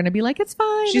then they're going to be like, it's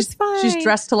fine. It's fine. She's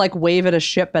dressed to like wave at a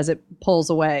ship as it pulls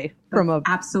away from a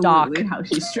absolutely dock. How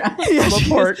she's dressed. From a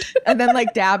port. And then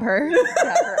like dab her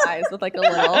eyes with like a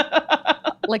little,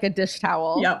 like a dish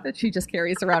towel that she just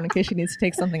carries around in case she needs to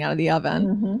take something out of the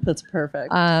oven. That's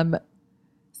perfect.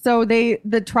 So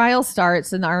the trial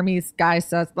starts, and the army's guy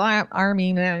says,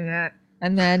 army, blah, blah.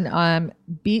 And then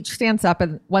Beach stands up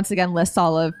and once again lists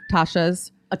all of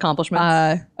Tasha's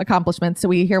accomplishments. So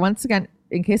we hear once again,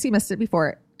 in case you missed it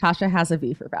before, Tasha has a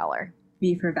V for Valor.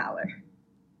 V for Valor.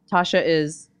 Tasha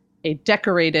is a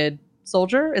decorated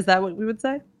soldier. Is that what we would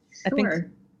say? Sure. I think.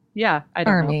 Yeah, I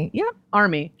don't know. Army. Yep.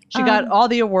 Army. She got all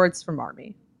the awards from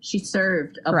Army. She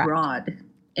served Correct. abroad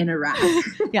in Iraq.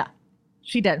 Yeah,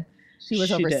 she did. She was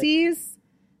She did. overseas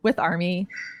with Army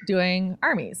doing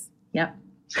armies. Yep.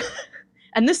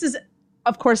 And this is,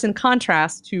 of course, in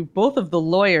contrast to both of the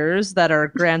lawyers that are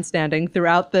grandstanding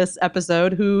throughout this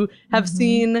episode who have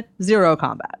seen zero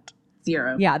combat.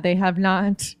 Zero. Yeah, they have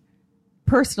not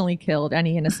personally killed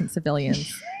any innocent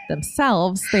civilians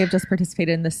themselves. They have just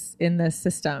participated in this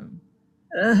system.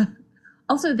 Ugh.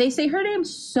 Also, they say her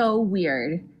name's so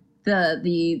weird.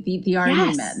 The army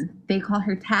Yes. men. They call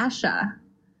her Tasha,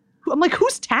 I'm like,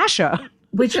 who's Tasha?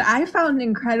 which I found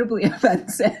incredibly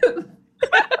offensive.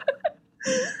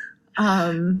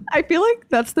 I feel like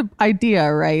that's the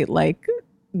idea, right? Like,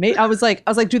 I was like,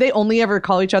 do they only ever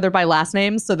call each other by last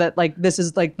names so that like this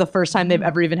is like the first time they've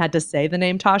ever even had to say the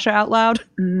name Tasha out loud?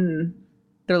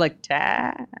 They're like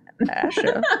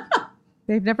Tasha.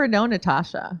 they've never known a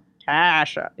Tasha.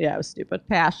 Tasha. Yeah, it was stupid.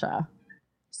 Tasha.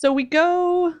 So we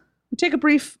take a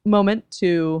brief moment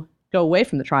to go away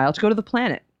from the trial to go to the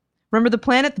planet. Remember the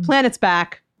planet? The planet's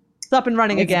back. It's up and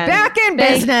running It's again. back in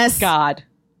Thank business. God.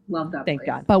 Love that. Thank place.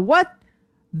 God. But what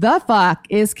the fuck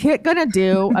is Kit gonna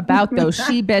do about those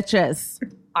she bitches?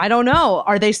 I don't know.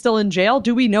 Are they still in jail?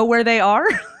 Do we know where they are?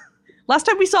 Last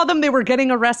time we saw them, they were getting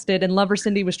arrested and Lover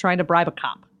Cindy was trying to bribe a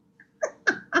cop.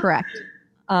 Correct.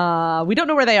 We don't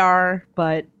know where they are,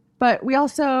 but we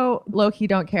also low-key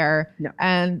don't care. No.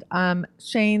 And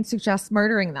Shane suggests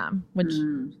murdering them, which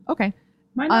okay.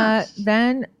 Why not?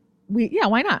 Then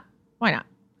why not? Why not?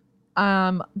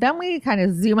 Then we kind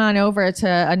of zoom on over to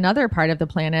another part of the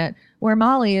planet where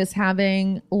Molly is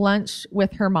having lunch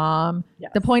with her mom.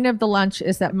 Yes. The point of the lunch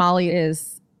is that Molly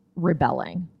is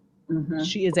rebelling.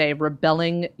 she is a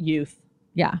rebelling youth.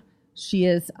 Yeah. She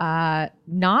is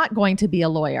not going to be a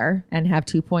lawyer and have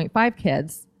 2.5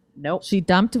 kids. Nope. She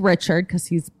dumped Richard because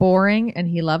he's boring and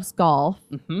he loves golf.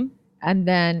 Mm-hmm. And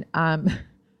then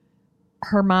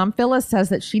her mom, Phyllis, says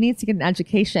that she needs to get an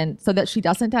education so that she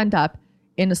doesn't end up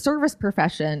in a service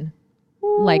profession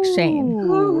like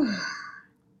Shane.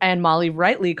 And Molly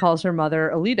rightly calls her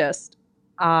mother elitist.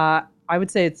 I would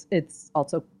say it's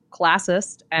also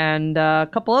classist and a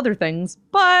couple other things,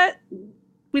 but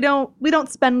we don't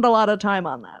spend a lot of time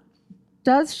on that.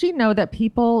 Does she know that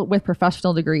people with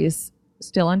professional degrees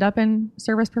still end up in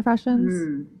service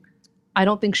professions? I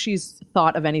don't think she's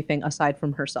thought of anything aside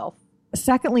from herself.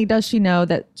 Secondly, does she know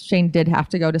that Shane did have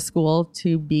to go to school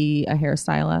to be a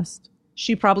hairstylist?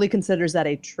 She probably considers that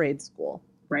a trade school.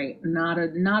 Right. Not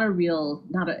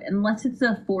unless it's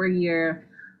a 4-year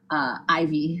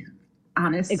Ivy,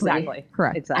 honestly. Exactly.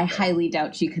 Correct. Exactly. I highly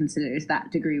doubt she considers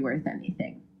that degree worth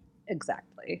anything.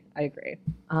 Exactly. I agree.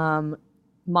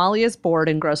 Molly is bored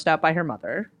and grossed out by her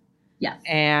mother. Yes.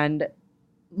 And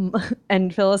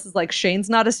Phyllis is like, Shane's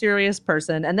not a serious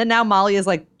person. And then now Molly is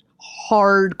like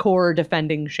hardcore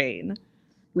defending Shane.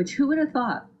 Which who would have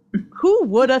thought? Who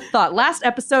would have thought? Last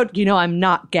episode, I'm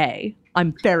not gay.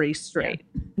 I'm very straight.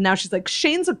 Yeah. Now she's like,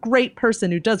 Shane's a great person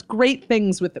who does great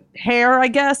things with hair, I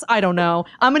guess. I don't know.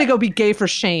 I'm going to go be gay for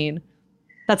Shane.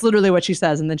 That's literally what she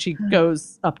says. And then she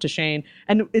goes up to Shane.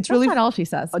 And it's really not all she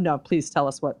says. Oh, no, please tell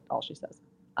us what all she says.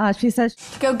 She says,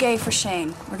 Go gay for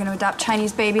Shane. We're going to adopt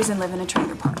Chinese babies and live in a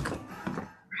trailer park.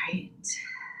 Right.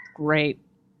 Great.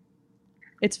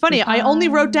 It's funny. I only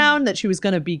wrote down that she was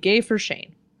going to be gay for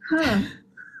Shane. Huh.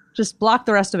 Just block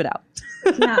the rest of it out.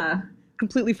 Yeah.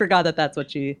 Completely forgot that that's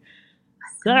what she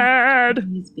said.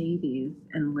 These babies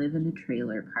and live in a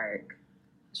trailer park.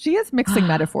 She is mixing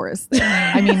metaphors.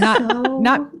 I mean,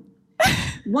 not.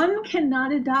 One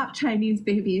cannot adopt Chinese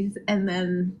babies and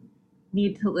then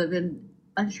need to live in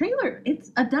a trailer.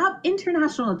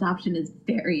 International adoption is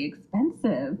very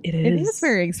expensive. It is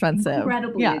very expensive.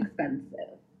 Incredibly expensive.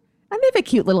 And they have a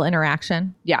cute little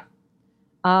interaction. Yeah.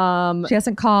 She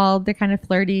hasn't called. They're kind of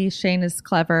flirty. Shane is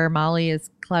clever. Molly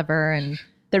is clever, and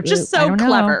they're just so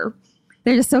clever.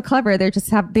 They're just so clever.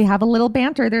 They have a little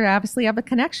banter. They obviously have a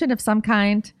connection of some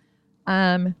kind.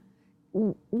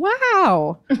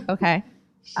 Wow. Okay.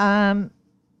 Then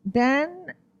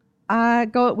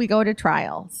we go to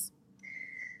trials.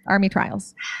 Army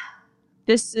trials.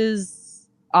 This is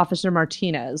Officer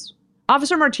Martinez.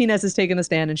 Officer Martinez has taken the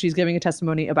stand and she's giving a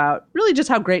testimony about really just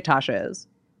how great Tasha is.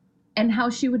 And how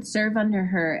she would serve under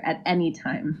her at any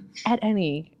time. At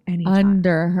any time.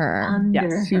 Under her.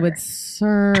 Yes. She would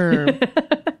serve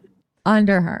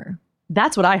under her.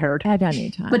 That's what I heard. At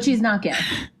any time. But she's not gay.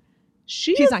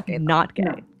 She's not gay. Not gay.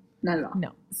 No, not at all.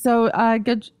 No. So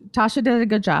good. Tasha did a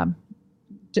good job.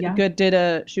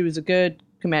 She was a good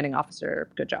commanding officer.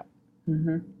 Good job.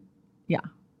 Mm-hmm. Yeah.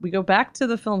 We go back to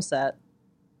the film set.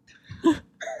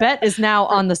 Bet is now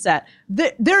on the set.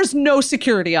 There's no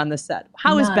security on this set.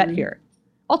 How is Bet here?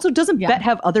 Also, doesn't Bet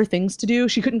have other things to do?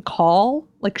 She couldn't call?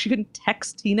 Like, she couldn't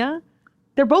text Tina?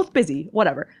 They're both busy.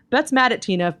 Whatever. Bet's mad at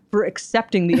Tina for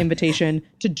accepting the invitation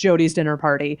to Jody's dinner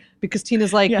party because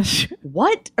Tina's like,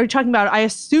 what are you talking about? I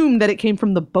assume that it came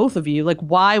from the both of you. Like,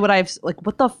 why would I have, like,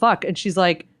 what the fuck? And she's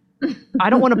like, I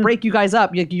don't want to break you guys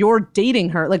up. Like, you're dating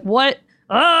her. Like, what?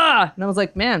 Ah! And I was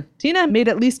like, man, Tina made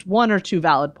at least one or two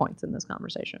valid points in this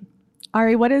conversation.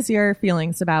 Ari, what is your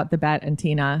feelings about the Bet and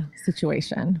Tina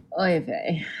situation? Oy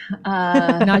vey.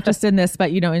 Not just in this,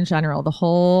 but, in general, the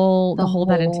whole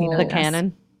Bet and Tina. The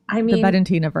canon. I mean, the Bet and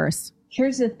Tina verse.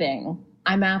 Here's the thing.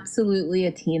 I'm absolutely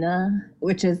a Tina,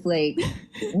 which is like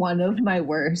one of my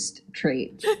worst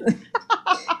traits.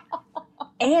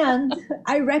 And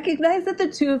I recognize that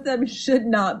the two of them should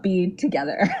not be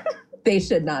together. They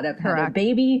should not have had a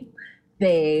baby.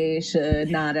 They should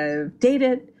not have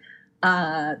dated.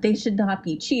 They should not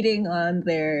be cheating on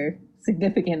their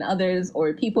significant others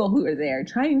or people who are there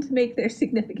trying to make their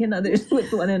significant others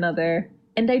with one another.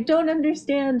 And I don't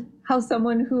understand how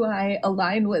someone who I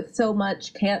align with so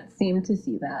much can't seem to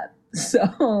see that.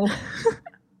 So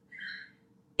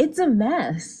it's a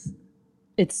mess.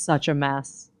 It's such a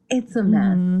mess. It's a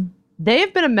mess. They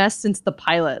have been a mess since the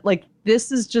pilot. Like,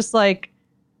 this is just like,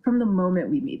 from the moment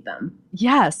we meet them.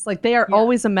 Yes, like they are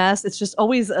always a mess. It's just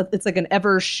always, it's like an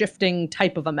ever-shifting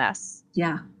type of a mess.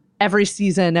 Yeah. Every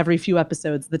season, every few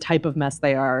episodes, the type of mess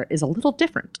they are is a little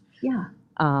different. Yeah.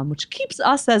 Which keeps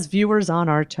us as viewers on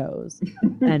our toes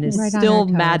and is still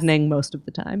maddening most of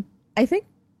the time. I think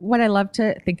what I love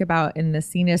to think about in this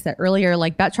scene is that earlier,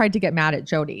 like, Bet tried to get mad at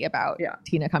Jody about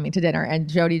Tina coming to dinner, and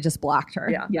Jody just blocked her.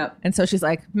 Yeah. Yep. And so she's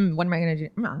like, what am I going to do?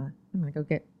 I'm going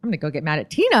to go get mad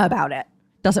at Tina about it.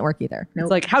 Doesn't work either. Nope. It's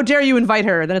like, how dare you invite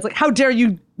her? Then it's like, how dare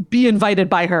you be invited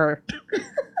by her?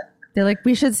 They're like,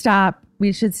 we should stop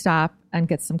and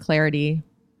get some clarity.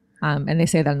 And they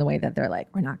say that in the way that they're like,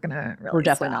 we're not going to really We're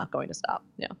definitely not going to stop.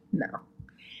 Yeah. No.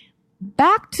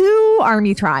 Back to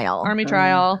Army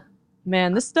trial.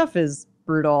 Man, this stuff is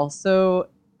brutal. So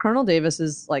Colonel Davis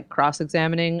is like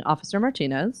cross-examining Officer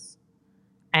Martinez,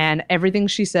 and everything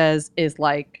she says is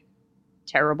like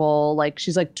terrible. Like,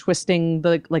 she's like twisting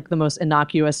the most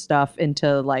innocuous stuff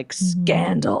into like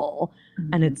scandal.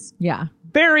 And it's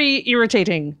very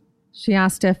irritating. She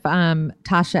asked if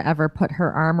Tasha ever put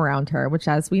her arm around her, which,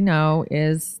 as we know,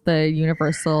 is the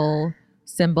universal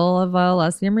symbol of a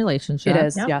lesbian relationship. It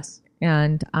is, yes.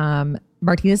 And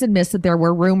Martinez admits that there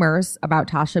were rumors about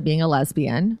Tasha being a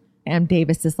lesbian. And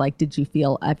Davis is like, did you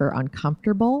feel ever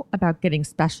uncomfortable about getting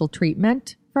special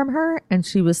treatment from her? And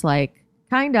she was like,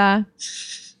 kinda.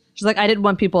 She's like, I didn't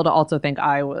want people to also think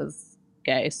I was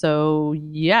gay. So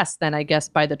yes, then I guess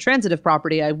by the transitive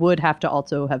property, I would have to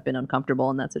also have been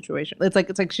uncomfortable in that situation. It's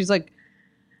like she's like,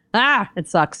 it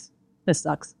sucks. This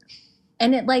sucks.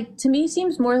 And it, like, to me,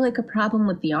 seems more like a problem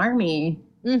with the Army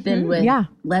than with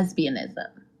lesbianism.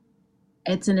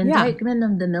 It's an indictment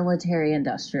of the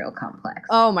military-industrial complex.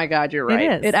 Oh my God, you're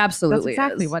right. It absolutely is.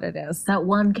 That's exactly what it is. That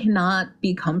one cannot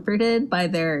be comforted by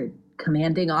their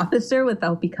commanding officer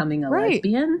without becoming a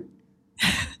lesbian.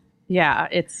 Yeah,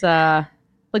 it's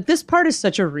like, this part is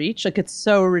such a reach. Like, it's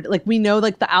so like, we know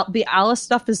like the Alice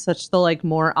stuff is such the like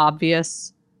more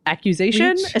obvious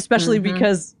accusation, especially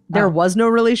because there was no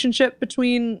relationship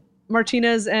between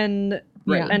Martinez and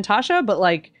Tasha. But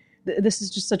like, this is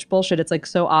just such bullshit. It's like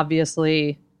so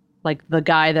obviously like the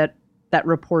guy that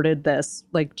reported this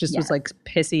like just was like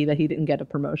pissy that he didn't get a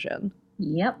promotion.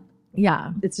 Yep.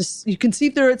 Yeah. It's just, you can see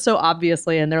through it so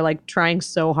obviously, and they're like trying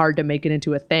so hard to make it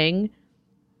into a thing.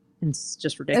 And it's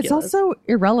just ridiculous. It's also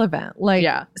irrelevant. Like,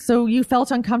 so you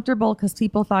felt uncomfortable because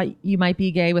people thought you might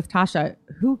be gay with Tasha.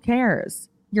 Who cares?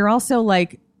 You're also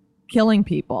like killing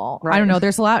people. Right. I don't know.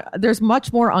 There's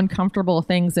much more uncomfortable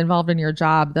things involved in your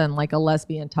job than like a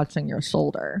lesbian touching your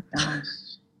shoulder.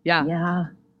 Yeah. Yeah.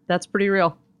 That's pretty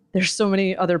real. There's so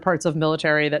many other parts of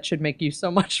military that should make you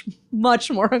so much, much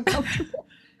more uncomfortable.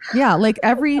 Yeah. Like,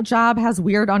 every job has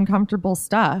weird, uncomfortable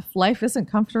stuff. Life isn't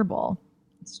comfortable.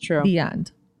 It's true. The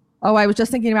end. Oh, I was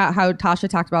just thinking about how Tasha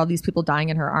talked about all these people dying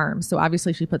in her arms. So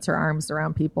obviously she puts her arms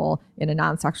around people in a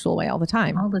non-sexual way all the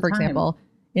time. For example,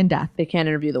 in death. They can't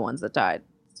interview the ones that died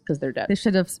because they're dead. They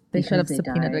should have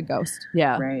subpoenaed a ghost.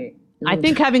 Yeah. Right. I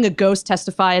think having a ghost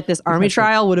testify at this Army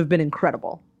trial would have been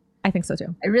incredible. I think so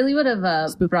too. I really would have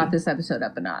brought this episode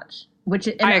up a notch. I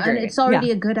agree. And it's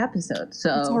already a good episode.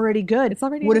 So it's already good. It's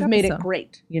already would have made it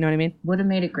great. You know what I mean? Would have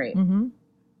made it great. Mm-hmm.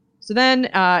 So then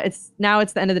it's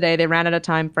the end of the day. They ran out of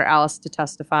time for Alice to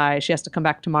testify. She has to come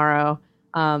back tomorrow.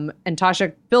 And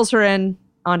Tasha fills her in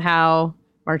on how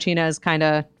Martina is kind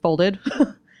of folded.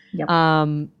 Yep.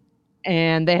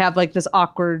 And they have like this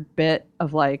awkward bit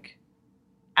of like,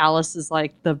 Alice is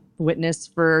like the witness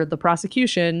for the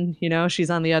prosecution. You know, she's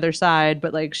on the other side,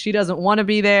 but like she doesn't want to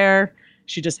be there.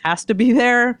 She just has to be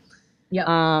there.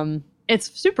 Yep.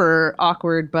 It's super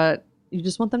awkward, but you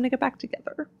just want them to get back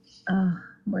together.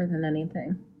 More than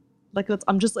anything. Like,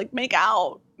 I'm just like, make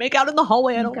out in the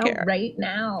hallway. I don't Make out care. right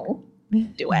now.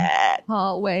 Do it.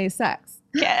 Hallway sex.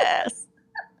 Yes.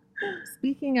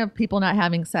 Speaking of people not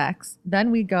having sex, then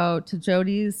we go to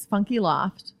Jody's funky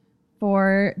loft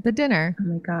for the dinner. Oh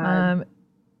my God.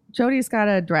 Jody's got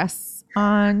a dress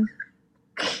on.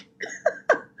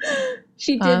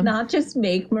 She did not just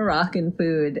make Moroccan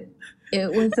food.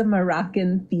 It was a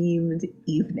Moroccan themed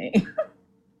evening.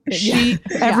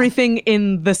 Everything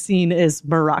in the scene is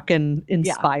Moroccan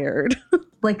inspired.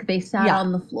 Like they sat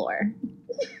on the floor.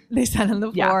 They sat on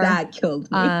the floor. That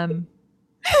killed me.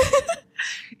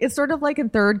 It's sort of like in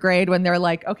third grade when they're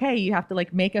like, okay, you have to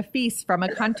like make a feast from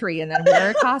a country and then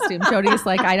wear a costume. Jody's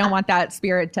like, I don't want that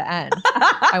spirit to end.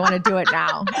 I want to do it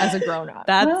now as a grown-up.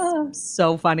 That's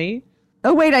so funny.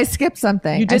 Oh wait, I skipped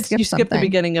something. You skipped the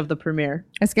beginning of the premiere.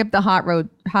 I skipped the Hot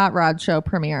Rod show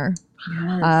premiere.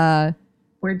 Yes.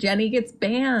 Where Jenny gets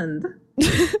banned.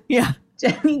 Yeah.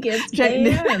 Jenny gets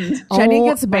banned. Jenny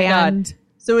gets banned.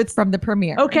 So it's from the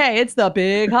premiere. Okay, it's the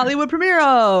big Hollywood premiere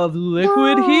of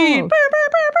Liquid Heat.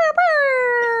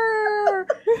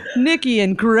 Nikki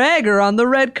and Greg are on the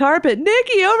red carpet.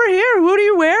 Nikki, over here. What are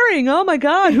you wearing? Oh my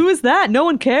God, who is that? No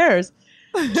one cares.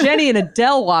 Jenny and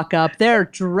Adele walk up. They're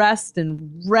dressed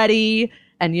and ready.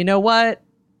 And you know what?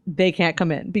 They can't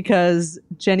come in because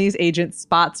Jenny's agent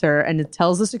spots her and it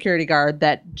tells the security guard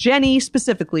that Jenny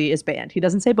specifically is banned. He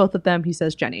doesn't say both of them. He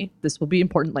says Jenny. This will be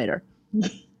important later.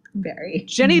 Very.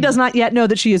 Jenny does not yet know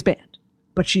that she is banned,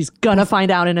 but she's gonna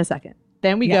find out in a second.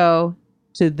 Then we go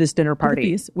to this dinner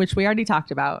party, which we already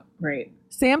talked about. Right.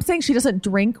 Sam's saying she doesn't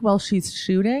drink while she's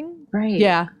shooting. Right.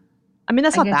 Yeah. I mean,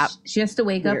 that's not that. She has to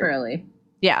wake up early.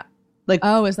 Yeah. Like,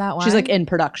 oh, is that why? She's like in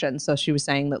production. So she was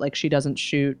saying that like she doesn't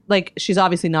shoot. Like she's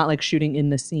obviously not like shooting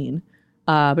in the scene,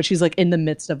 but she's like in the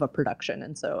midst of a production.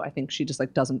 And so I think she just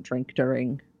like doesn't drink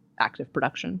during active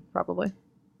production, probably.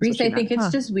 Reese, I think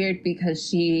it's just weird because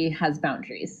she has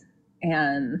boundaries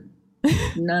and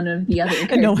none of the other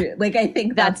characters. Like, I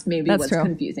think that's maybe what's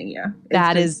confusing you.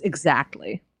 That is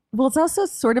exactly. Well, it's also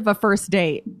sort of a first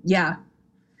date. Yeah.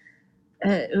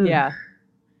 Yeah.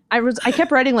 I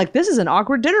kept writing like, this is an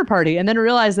awkward dinner party, and then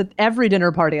realized that every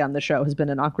dinner party on the show has been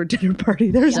an awkward dinner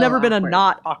party. There's never been a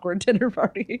not awkward dinner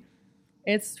party.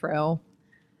 It's true.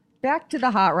 Back to the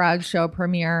Hot Rod show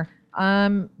premiere.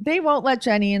 They won't let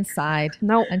Jenny inside.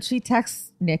 No. And she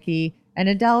texts Nikki, and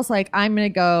Adele's like, I'm going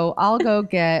to go. I'll go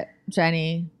get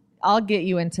Jenny. I'll get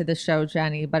you into the show,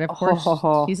 Jenny. But of course,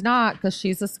 she's not because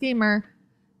she's a schemer.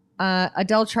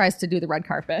 Adele tries to do the red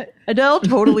carpet. Adele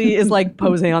totally is like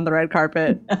posing on the red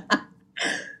carpet.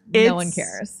 No one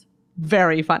cares.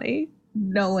 Very funny.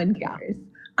 No one cares.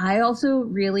 I also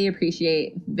really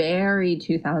appreciate very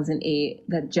 2008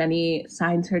 that Jenny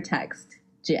signs her text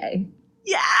J.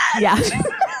 Yes! Yeah.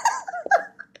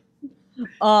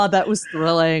 Oh, that was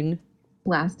thrilling.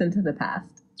 Blast into the past.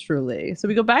 Truly. So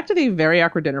we go back to the very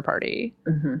awkward dinner party.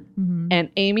 And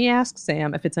Amy asks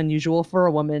Sam if it's unusual for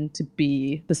a woman to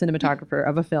be the cinematographer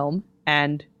of a film.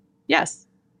 And yes,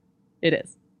 it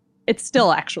is. It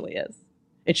still actually is.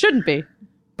 It shouldn't be,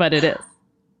 but it is.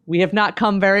 We have not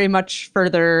come very much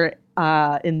further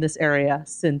in this area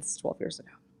since 12 years ago.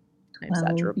 I'm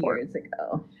sad to report. Years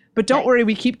ago. But don't worry,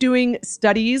 we keep doing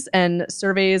studies and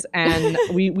surveys, and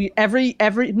we every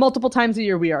multiple times a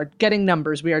year we are getting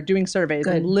numbers, we are doing surveys,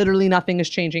 and literally nothing is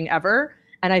changing ever.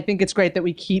 And I think it's great that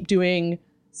we keep doing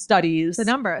studies, the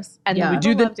numbers, and we do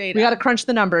we got to crunch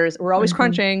the numbers. We're always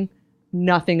crunching.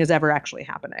 Nothing is ever actually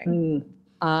happening.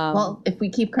 Well, if we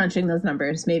keep crunching those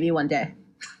numbers, maybe one day.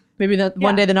 Maybe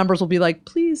one day the numbers will be like,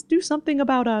 please do something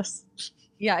about us.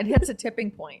 Yeah, it hits a tipping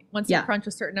point. Once you crunch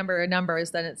a certain number of numbers,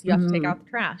 then it's you have to take out the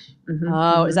trash.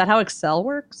 Oh, is that how Excel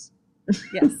works?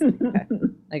 Yes. Okay.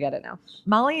 I get it now.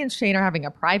 Molly and Shane are having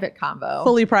a private convo.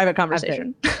 Fully private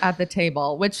conversation. At the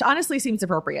table, which honestly seems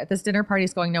appropriate. This dinner party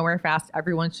is going nowhere fast.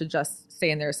 Everyone should just stay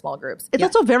in their small groups. It's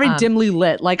also very dimly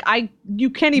lit. Like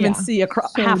you can't even see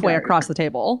halfway across the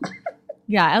table.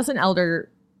 Yeah, as an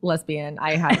elder lesbian,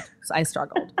 I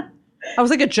struggled. I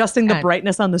was like adjusting the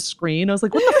brightness on the screen. I was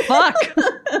like, what the fuck?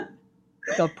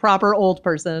 Like a proper old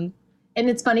person. And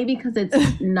it's funny because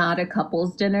it's not a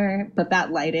couple's dinner, but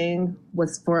that lighting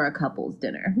was for a couple's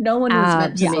dinner. No one was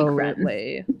meant to make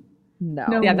friends.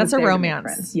 No. Yeah, that's a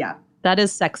romance. Yeah. That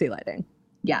is sexy lighting.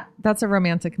 Yeah. That's a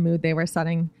romantic mood they were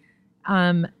setting.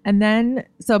 And then,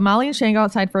 so Molly and Shane go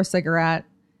outside for a cigarette.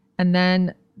 And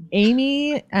then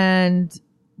Amy and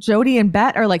Jody and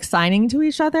Bet are like signing to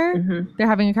each other. Mm-hmm. They're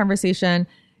having a conversation.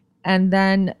 And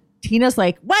then Tina's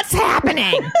like, what's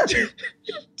happening?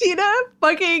 Tina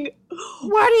fucking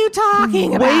What are you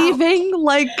talking about? waving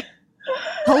like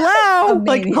Hello?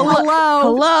 like Amazing.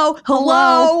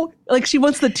 hello. Like she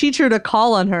wants the teacher to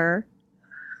call on her.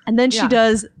 And then she Yeah.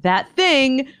 does that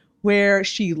thing where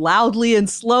she loudly and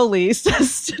slowly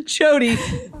says to Jody,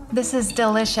 This is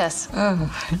delicious.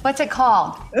 What's it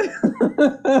called?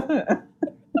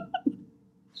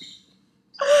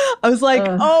 I was like,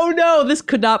 oh no, this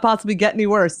could not possibly get any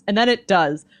worse. And then it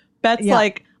does. Bet's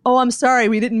like, oh, I'm sorry,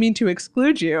 we didn't mean to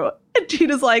exclude you. And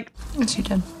Tina's like, She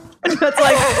did. and Bet's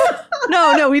like,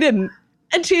 no, we didn't.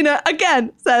 And Tina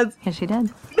again says, Yes, she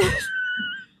did.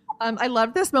 I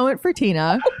love this moment for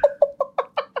Tina.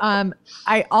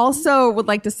 I also would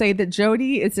like to say that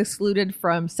Jody is excluded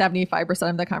from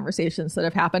 75% of the conversations that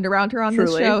have happened around her on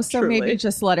this Truly, show. So truly. maybe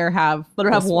just let her have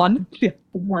have one. Yeah.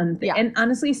 One thing. Yeah. And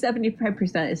honestly,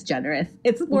 75% is generous.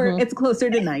 It's more, it's closer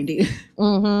to 90.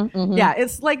 Yeah,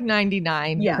 it's like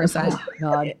 99% Yeah.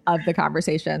 God. of the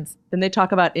conversations. Then they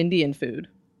talk about Indian food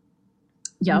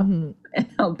Yeah. Mhm. And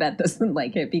I'll bet doesn't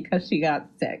like it because she got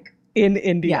sick in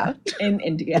India. in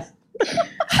India.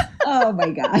 Oh my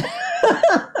God.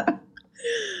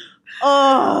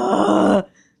 Oh,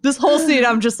 this whole scene,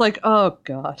 I'm just like, oh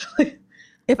God.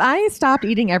 If I stopped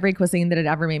eating every cuisine that had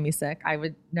ever made me sick, I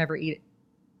would never eat.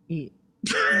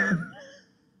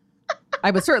 I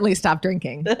would certainly stop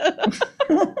drinking,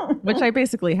 which I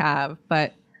basically have,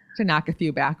 but to knock a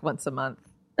few back once a month.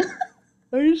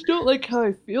 I just don't like how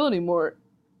I feel anymore.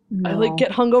 I No. like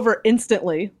get hungover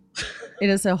instantly. It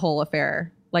is a whole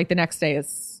affair. Like the next day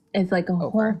is It's like a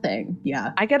whole thing.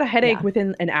 Yeah. I get a headache Yeah.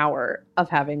 within an hour of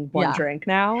having one Yeah. drink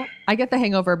now. I get the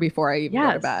hangover before I even go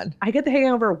to Yes. bed. I get the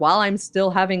hangover while I'm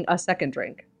still having a second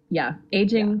drink. Yeah.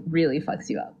 Aging really fucks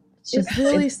you up. It's It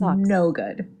really it's sucks. no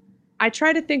good. I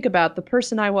try to think about the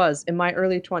person I was in my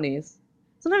early 20s.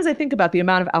 Sometimes I think about the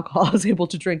amount of alcohol I was able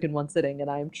to drink in one sitting, and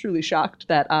I'm truly shocked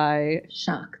that I...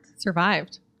 Shocked.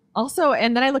 Survived. Also,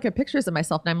 and then I look at pictures of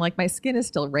myself and I'm like, my skin is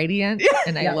still radiant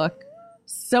and I Yeah. look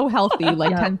so healthy,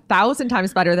 like 10,000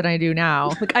 times better than I do now.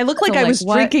 Like, I look like So, I like, was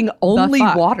what drinking only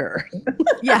fuck? water.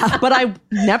 Yeah. But I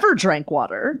never drank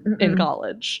water in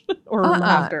college or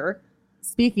after.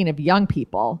 Speaking of young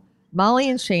people, Molly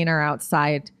and Shane are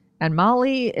outside, and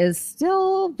Molly is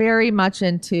still very much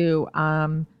into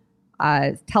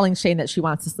telling Shane that she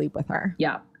wants to sleep with her.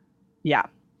 Yeah. Yeah.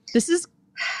 This is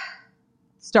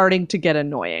starting to get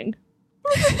annoying.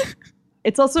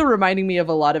 It's also reminding me of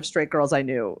a lot of straight girls I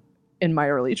knew in my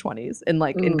early 20s and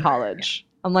like in Ooh. college.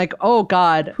 I'm like, oh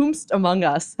God, whomst among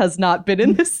us has not been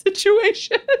in this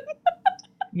situation?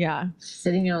 Yeah.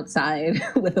 Sitting outside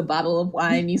with a bottle of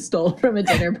wine you stole from a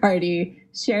dinner party,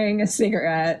 sharing a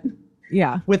cigarette,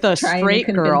 Yeah. With a trying straight to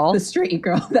convince girl. the straight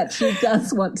girl that she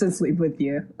does want to sleep with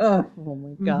you. Ugh. Oh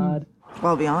my God.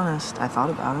 Well, I'll be honest, I thought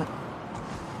about it.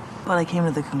 But I came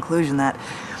to the conclusion that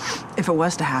if it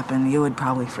was to happen, you would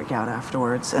probably freak out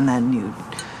afterwards, and then you'd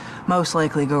most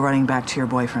likely go running back to your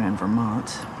boyfriend in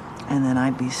Vermont. And then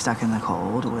I'd be stuck in the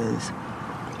cold with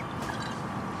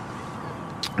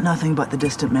nothing but the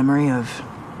distant memory of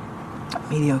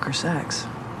mediocre sex.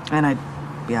 And I'd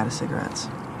be out of cigarettes.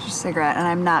 Just a cigarette, and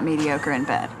I'm not mediocre in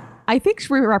bed. I think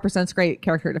she represents great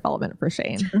character development for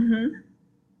Shane. Mm-hmm.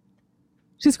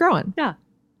 She's growing. Yeah.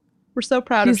 We're so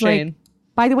proud of She's like, Shane.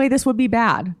 by the way, this would be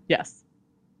bad. Yes.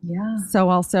 Yeah. So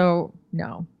also,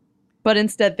 no. But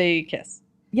instead they kiss.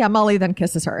 Yeah, Molly then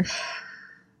kisses her.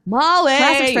 Molly!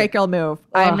 Classic straight girl move.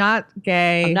 I'm not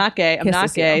gay. I'm not gay. I'm not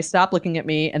Kisses gay. you. Stop looking at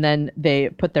me. And then they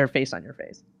put their face on your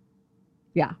face.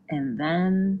 Yeah. And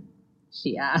then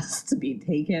she asked to be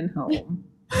taken home.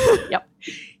 Yep.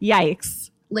 Yikes.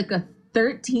 Like a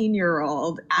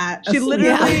 13-year-old at a She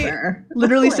literally, sleepover.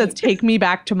 literally Like- says, take me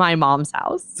back to my mom's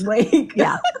house. Like,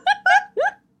 Yeah.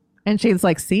 And Shane's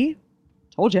like, see?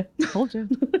 Told you. Told you.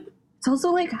 It's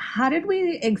also like, how did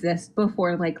we exist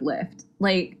before like Lyft?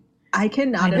 Like, I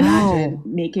cannot I know. imagine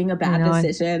making a bad I know.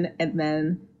 decision and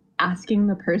then asking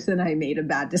the person I made a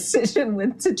bad decision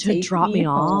with to take drop me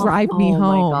home. off. Drive me Oh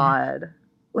home. my God.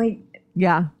 Like,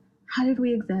 Yeah. how did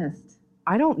we exist?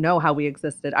 I don't know how we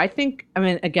existed. I think, I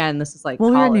mean, again, this is like Well,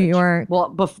 we were in college. New York. Well,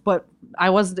 but I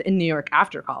was in New York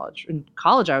after college. In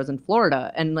college, I was in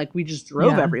Florida, and like we just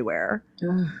drove Yeah. everywhere.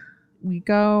 We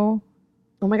go.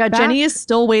 Oh my God, Back- Jenny is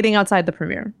still waiting outside the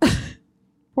premiere.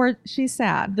 Poor, she's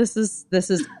sad. This is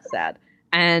sad.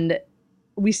 And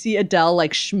we see Adele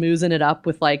like schmoozing it up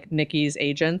with like Nikki's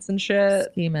agents and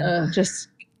shit. Scheming.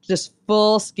 Just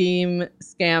full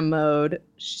scam mode.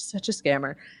 She's such a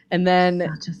scammer. And then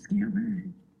Such a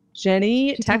scammer.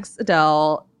 Jenny texts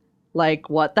Adele like,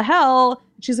 what the hell?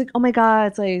 She's like, oh my God,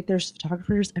 it's like there's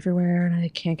photographers everywhere and I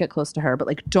can't get close to her, but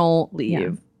like don't leave. Yeah.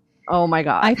 Oh my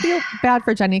God. I feel bad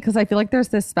for Jenny because I feel like there's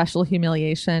this special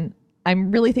humiliation.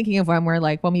 I'm really thinking of when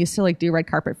we used to like do red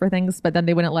carpet for things, but then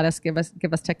they wouldn't let us give us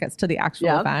tickets to the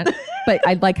actual event. But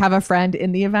I'd like have a friend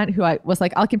in the event who I was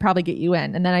like, I can probably get you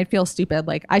in. And then I'd feel stupid.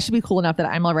 Like I should be cool enough that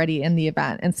I'm already in the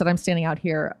event. Instead I'm standing out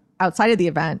here outside of the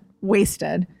event,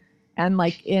 wasted and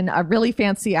like in a really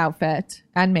fancy outfit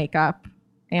and makeup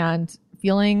and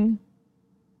feeling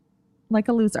like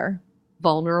a loser.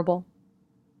 Vulnerable.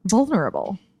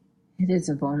 It is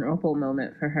a vulnerable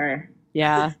moment for her.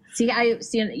 Yeah.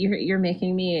 You're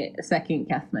making me second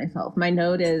guess myself. My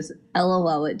note is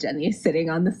LOL at Jenny sitting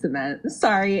on the cement.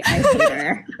 Sorry, I hate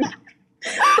her.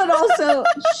 But also,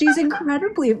 she's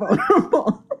incredibly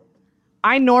vulnerable.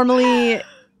 I normally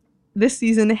this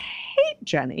season hate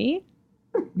Jenny.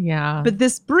 Yeah. But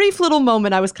this brief little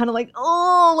moment, I was kind of like,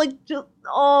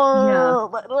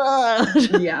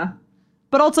 Yeah.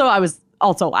 But also, I was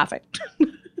also laughing.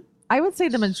 I would say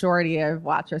the majority of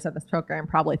watchers of this program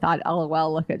probably thought,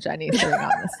 LOL, look at Jenny sitting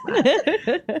on this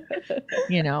mat.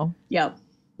 You know? Yep.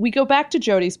 We go back to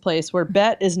Jody's place where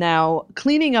Bet is now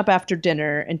cleaning up after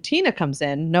dinner and Tina comes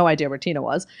in. No idea where Tina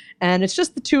was. And it's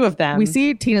just the two of them. We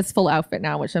see Tina's full outfit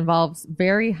now, which involves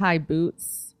very high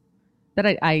boots that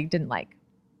I didn't like.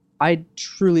 I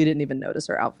truly didn't even notice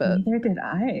her outfit. Neither did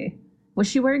I. Was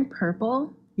she wearing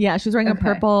purple? Yeah, she was wearing a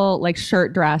purple like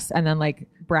shirt dress and then like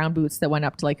brown boots that went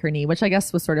up to like her knee, which I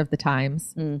guess was sort of the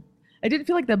times. I didn't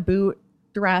feel like the boot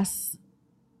dress.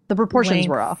 The proportions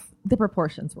were off. The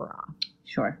proportions were off.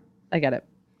 Sure. I get it.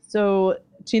 So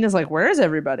Tina's like, where is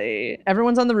everybody?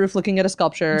 Everyone's on the roof looking at a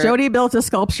sculpture. Jody built a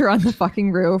sculpture on the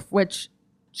fucking roof, which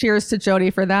cheers to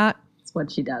Jody for that. That's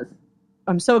what she does.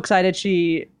 I'm so excited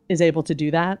she is able to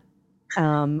do that.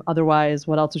 Otherwise,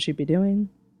 what else would she be doing?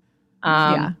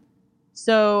 Yeah.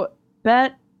 So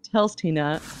Bet tells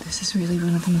Tina, this is really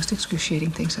one of the most excruciating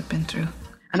things I've been through.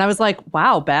 And I was like,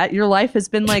 wow, Bet, your life has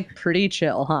been like pretty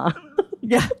chill, huh?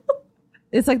 Yeah.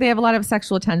 It's like they have a lot of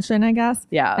sexual tension, I guess.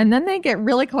 Yeah. And then they get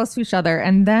really close to each other.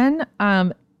 And then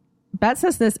Bet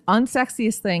says this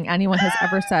unsexiest thing anyone has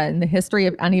ever said in the history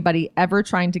of anybody ever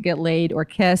trying to get laid or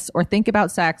kiss or think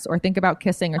about sex or think about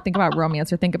kissing or think about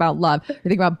romance or think about love or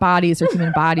think about bodies or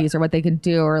human bodies or what they can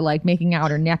do or like making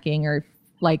out or necking or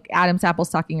like Adam's apple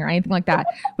sucking or anything like that,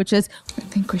 which is... I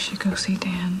think we should go see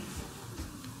Dan.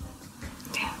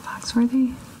 Dan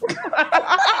Foxworthy?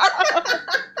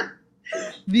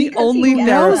 The only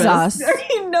therapist. Knows us.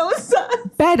 He knows us.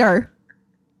 Better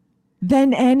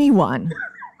than anyone.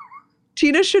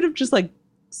 Tina should have just like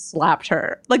slapped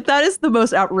her. Like that is the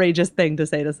most outrageous thing to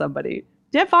say to somebody.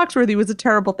 Dan Foxworthy was a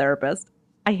terrible therapist.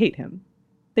 I hate him.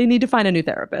 They need to find a new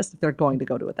therapist if they're going to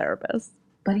go to a therapist.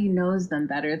 But he knows them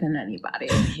better than anybody.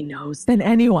 He knows than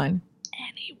anyone.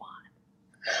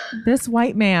 Anyone. This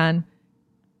white man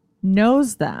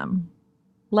knows them.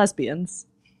 Lesbians.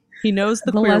 He knows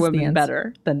the queer women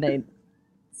better than they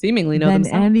seemingly know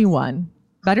themselves. Than anyone.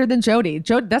 Better than Jody.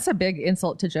 That's a big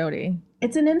insult to Jody.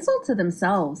 It's an insult to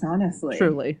themselves, honestly.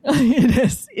 Truly.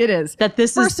 It is. That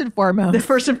this first and foremost.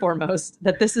 First and foremost.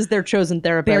 That this is their chosen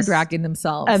therapist. They're dragging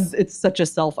themselves. And it's such a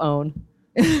self-own.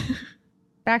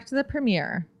 Back to the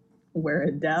premiere. Where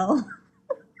Adele.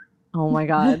 Oh my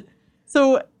God.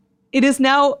 So it is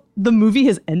now, the movie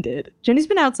has ended. Jenny's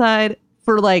been outside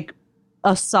for like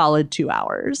a solid 2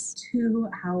 hours. 2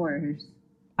 hours.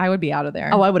 I would be out of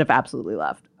there. Oh, I would have absolutely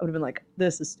left. I would have been like,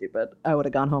 this is stupid. I would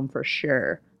have gone home for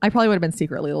sure. I probably would have been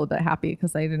secretly a little bit happy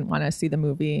because I didn't want to see the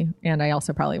movie. And I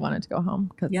also probably wanted to go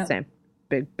home. Same.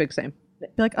 Big same. Be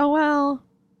like, oh, well.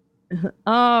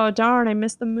 Oh, darn, I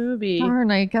missed the movie.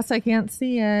 Darn, I guess I can't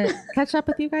see it. Catch up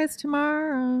with you guys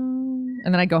tomorrow. And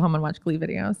then I go home and watch Glee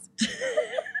videos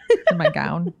in my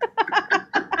gown.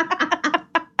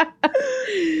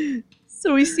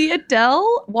 So we see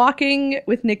Adele walking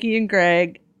with Nikki and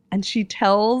Greg, and she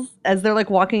tells, as they're like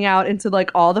walking out into like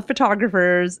all the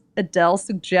photographers, Adele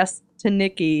suggests to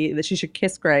Nikki that she should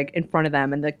kiss Greg in front of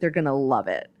them and like they're gonna love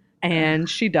it. And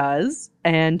she does.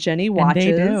 And Jenny watches.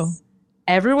 And they do.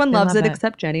 Everyone loves love it it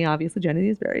except Jenny. Obviously, Jenny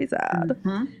is very sad.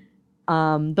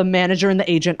 Mm-hmm. The manager and the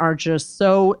agent are just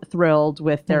so thrilled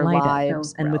with their Delighted. lives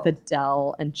So and with thrilled.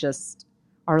 Adele, and just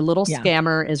our little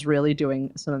scammer is really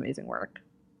doing some amazing work.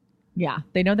 Yeah.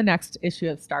 They know the next issue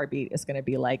of Starbeat is going to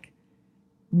be like,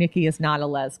 Nikki is not a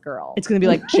les girl. It's going to be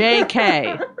like,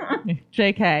 JK,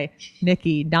 JK,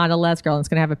 Nikki, not a les girl, and it's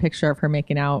going to have a picture of her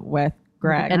making out with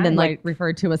Greg. And then, like,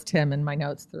 referred to as Tim in my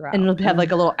notes throughout. And it'll have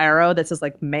like a little arrow that says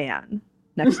like man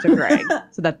next to Greg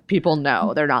so that people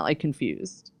know they're not like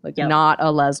confused. Like not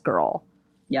a les girl.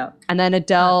 Yep. And then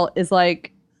Adele is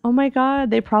like, oh my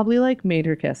God, they probably like made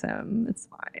her kiss him. It's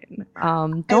fine.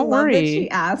 Don't worry. That she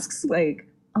asks like,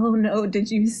 oh no,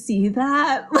 did you see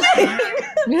that? Like,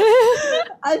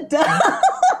 Adele.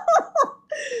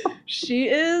 She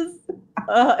is.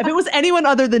 If it was anyone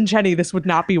other than Jenny, this would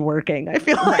not be working. I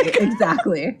feel like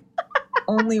exactly.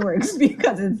 Only works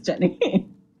because it's Jenny.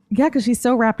 Yeah, because she's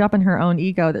so wrapped up in her own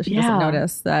ego that she doesn't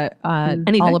notice that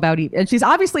All About Eve. And she's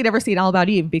obviously never seen All About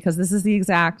Eve because this is the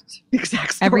exact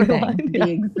everything. The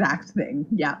exact thing.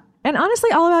 Yeah. And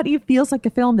honestly, All About Eve feels like a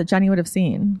film that Jenny would have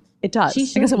seen. It does.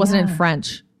 I guess it wasn't in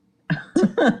French.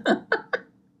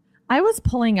 I was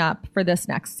pulling up for this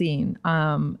next scene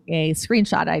a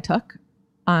screenshot I took.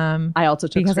 I also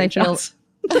took because screenshots.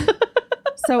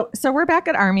 So we're back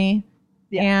at Army.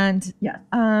 Yeah.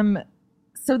 And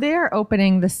so they're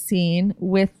opening the scene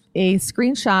with a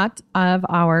screenshot of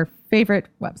our favorite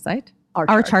website,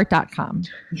 ourchart.com.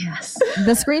 Yes.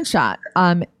 The screenshot,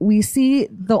 we see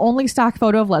the only stock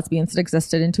photo of lesbians that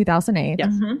existed in 2008,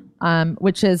 yes.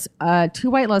 Which is two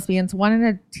white lesbians, one in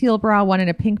a teal bra, one in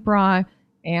a pink bra,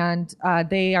 and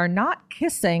they are not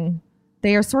kissing.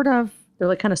 They are sort of... They're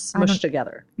like kind of smushed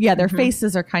together. Yeah, their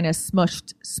faces are kind of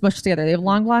smushed together. They have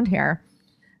long blonde hair.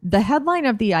 The headline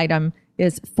of the item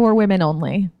is "For Women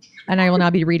Only," and I will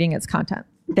now be reading its content.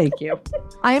 Thank you.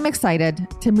 I am excited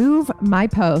to move my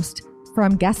post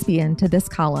from Gespian to this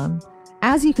column.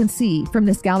 As you can see from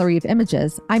this gallery of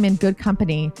images, I'm in good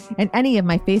company, and any of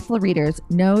my faithful readers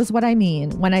knows what I mean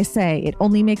when I say it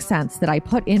only makes sense that I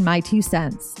put in my 2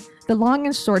 cents. The long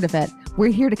and short of it,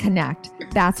 we're here to connect.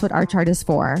 That's what our chart is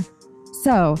for.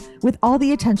 So, with all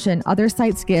the attention other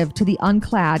sites give to the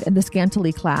unclad and the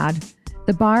scantily clad,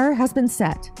 the bar has been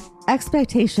set.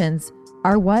 Expectations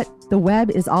are what the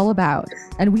web is all about,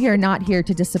 and we are not here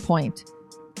to disappoint,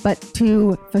 but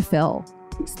to fulfill.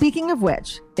 Speaking of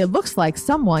which, it looks like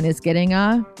someone is getting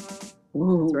a...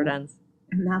 Ooh. That's where it ends.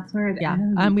 And that's where it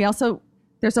ends. We also...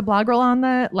 There's a blog roll on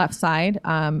the left side.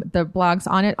 The blogs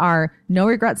on it are No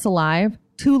Regrets Alive,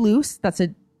 Too Loose, that's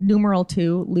a numeral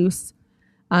 2, loose,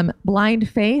 Blind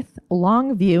Faith,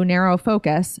 Long View, Narrow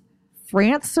Focus,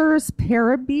 Francers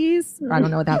Parabes, I don't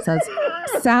know what that says,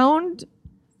 Sound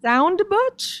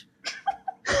Butch,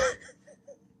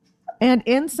 and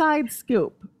Inside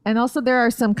Scoop. And also there are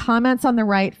some comments on the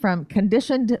right from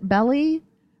Conditioned Belly,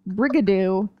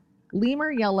 Brigadoo,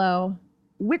 Lemur Yellow,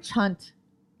 Witch Hunt,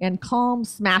 and Calm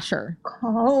Smasher.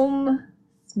 Calm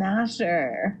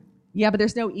Smasher. Yeah, but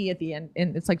there's no E at the end,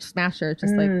 and it's like Smasher,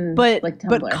 just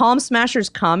but Calm Smasher's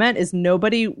comment is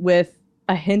nobody with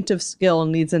a hint of skill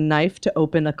needs a knife to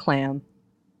open a clam.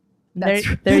 There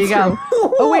you go.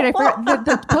 Oh wait, I forgot.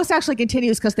 The post actually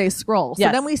continues because they scroll. So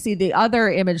Yes. then we see the other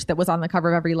image that was on the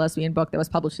cover of every lesbian book that was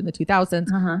published in the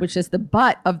 2000s, which is the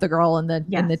butt of the girl in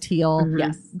the teal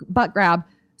butt grab.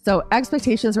 So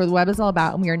expectations are what the web is all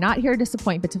about, and we are not here to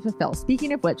disappoint, but to fulfill.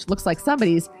 Speaking of which, looks like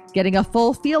somebody's getting a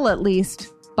full feel at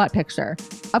least butt picture.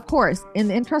 Of course, in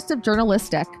the interest of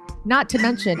journalistic, not to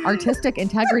mention artistic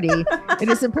integrity, it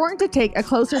is important to take a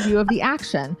closer view of the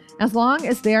action, as long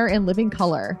as they're in living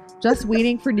color, just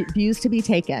waiting for views to be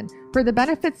taken, for the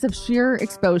benefits of sheer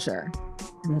exposure.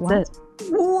 That's it.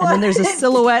 And then there's a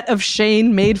silhouette of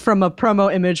Shane made from a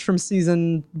promo image from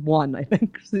season 1, I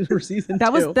think, or season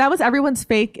 2. That was everyone's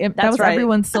fake. That was right.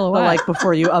 everyone's silhouette. Like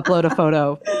before you upload a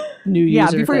photo, new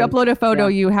user. Before you upload a photo,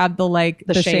 you have the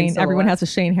Shane. silhouette. Everyone has a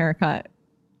Shane haircut.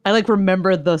 I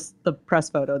remember the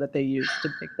press photo that they used to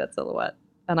make that silhouette,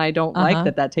 and I don't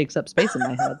like that takes up space in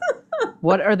my head.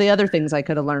 What are the other things I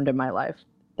could have learned in my life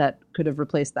that could have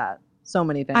replaced that? So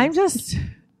many things. I'm just.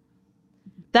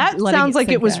 That sounds like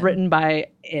it was written by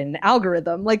an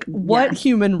algorithm. What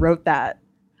human wrote that?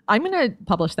 I'm going to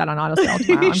publish that on Autosell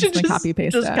tomorrow. I'm just going to copy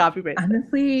paste it. Copy paste.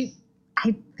 Honestly,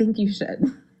 I think you should.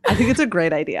 I think it's a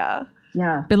great idea.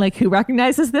 Yeah. Been like, who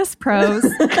recognizes this pros?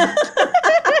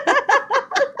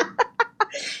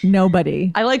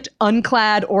 Nobody. I liked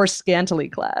unclad or scantily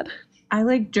clad. I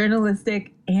like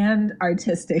journalistic and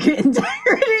artistic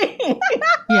integrity.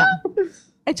 Yeah.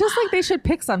 It's just like they should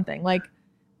pick something. Like,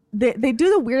 They do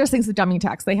the weirdest things with dummy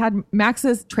text. They had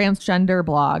Max's transgender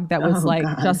blog that was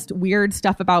just weird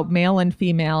stuff about male and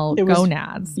female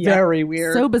gonads. Very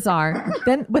weird. So bizarre.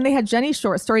 Then when they had Jenny's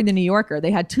short story in the New Yorker,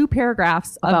 they had 2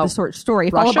 paragraphs of the short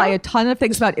story followed by a ton of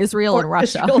things about Israel and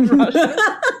Russia.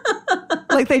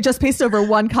 Like they just pasted over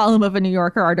 1 column of a New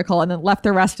Yorker article and then left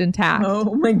the rest intact.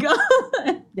 Oh my God.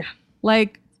 Yeah.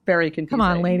 Like very confusing. Come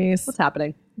on, ladies. What's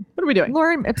happening? What are we doing?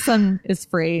 Lorem ipsum is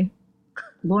free.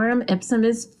 Lorem ipsum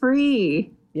is free.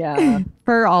 Yeah.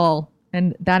 For all.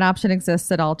 And that option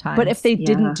exists at all times. But if they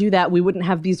didn't do that, we wouldn't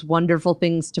have these wonderful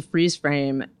things to freeze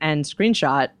frame and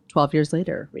screenshot 12 years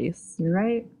later, Reese. You're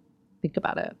right. Think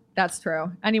about it. That's true.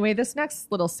 Anyway, this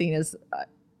next little scene is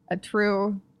a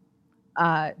true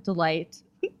delight.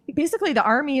 Basically, the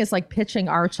army is like pitching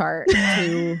our chart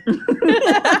to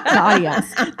the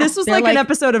audience. This was like an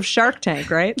episode of Shark Tank,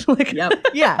 right? Like, yep.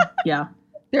 Yeah. Yeah.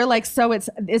 They're like, so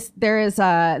there's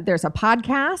a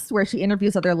podcast where she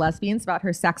interviews other lesbians about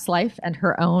her sex life and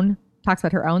talks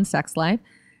about her own sex life.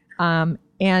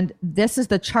 And this is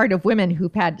the chart of women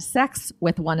who've had sex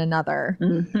with one another.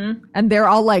 Mm-hmm. And they're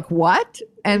all like, what?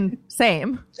 And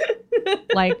same.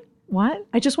 Like, what?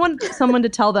 I just want someone to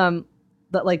tell them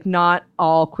that like not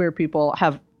all queer people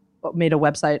have made a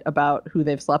website about who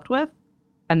they've slept with,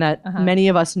 and that many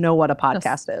of us know what a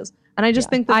podcast is. And I just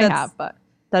think that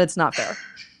that it's not fair.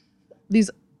 These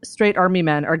straight army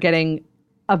men are getting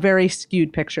a very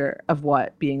skewed picture of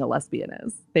what being a lesbian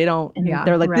is. They don't,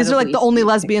 they're like, these are like the only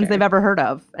lesbians they've ever heard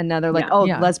of. And now they're like,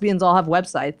 lesbians all have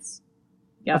websites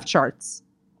of charts.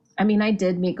 I mean, I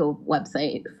did make a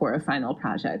website for a final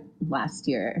project last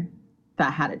year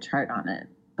that had a chart on it,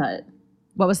 but...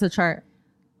 What was the chart?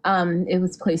 It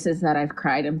was places that I've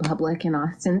cried in public in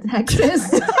Austin,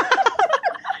 Texas.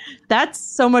 That's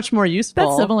so much more useful.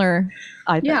 That's similar.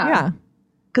 I think. Yeah.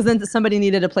 Because then somebody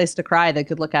needed a place to cry, they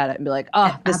could look at it and be like,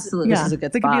 oh, this is a good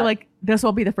spot. They could be like, this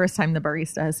will be the first time the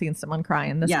barista has seen someone cry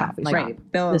in this coffee shop.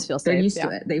 Right. This feels they're safe. used to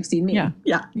it. They've seen me.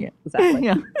 Yeah. Exactly.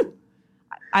 Yeah.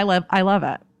 I love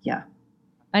it. Yeah.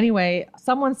 Anyway,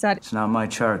 someone said... It's not my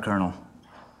chart, Colonel,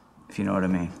 if you know what I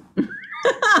mean.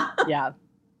 Yeah.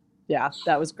 Yeah,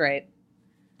 that was great.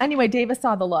 Anyway, Davis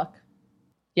saw the look.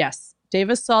 Yes.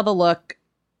 Davis saw the look,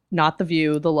 not the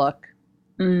view, the look.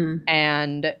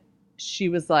 And she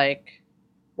was like,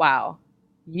 wow,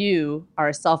 you are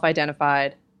a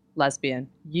self-identified lesbian.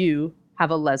 You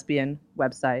have a lesbian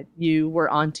website. You were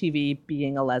on TV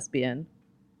being a lesbian.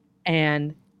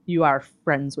 And you are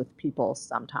friends with people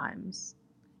sometimes.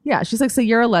 Yeah, she's like, so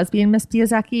you're a lesbian, Miss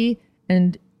Piasecki?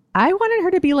 And I wanted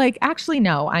her to be like, actually,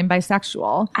 no, I'm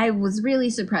bisexual. I was really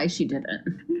surprised she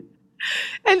didn't.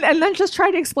 And then just try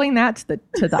to explain that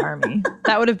to the army.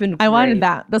 That would have been great. I wanted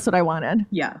that. That's what I wanted.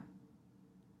 Yeah.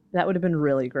 That would have been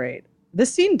really great.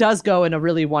 This scene does go in a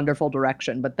really wonderful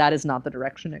direction, but that is not the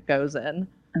direction it goes in.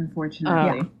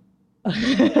 Unfortunately.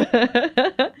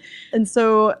 And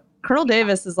so Colonel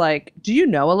Davis is like, do you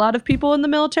know a lot of people in the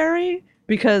military?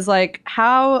 Because like,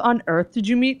 how on earth did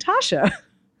you meet Tasha?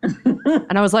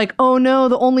 And I was like, oh no,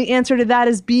 the only answer to that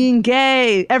is being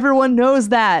gay. Everyone knows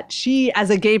that. She, as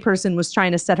a gay person, was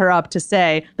trying to set her up to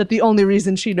say that the only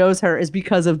reason she knows her is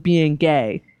because of being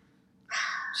gay.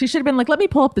 She should have been like, let me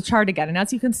pull up the chart again. And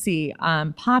as you can see,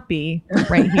 Poppy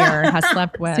right here has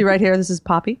slept with... See right here, this is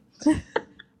Poppy.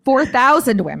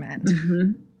 4,000 women.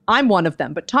 Mm-hmm. I'm one of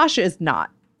them, but Tasha is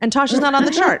not. And Tasha's not on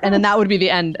the chart. And then that would be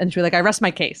the end. And she'd be like, I rest my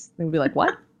case. And we'd be like,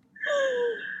 what?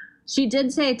 She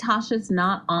did say Tasha's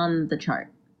not on the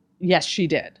chart. Yes, she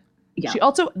did. Yeah. She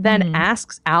also then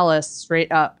asks Alice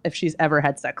straight up if she's ever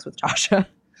had sex with Tasha.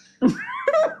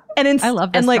 And I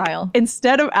love this style.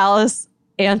 Instead of Alice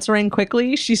answering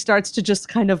quickly, she starts to just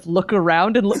kind of look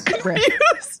around and look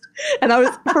confused. And I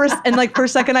was for a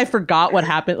second I forgot what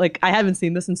happened. Like, I haven't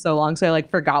seen this in so long, so I like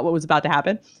forgot what was about to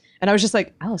happen. And I was just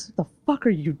like, Alice, what the fuck are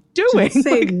you doing? Just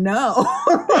say like, no.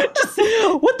 what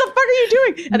the fuck are you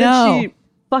doing? And then she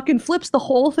fucking flips the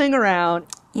whole thing around.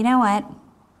 You know what?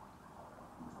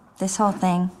 This whole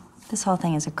thing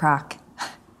is a crock.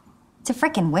 It's a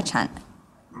freaking witch hunt.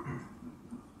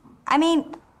 I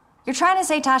mean, you're trying to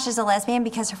say Tasha's a lesbian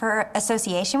because of her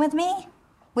association with me?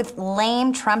 With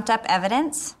lame, trumped-up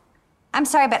evidence? I'm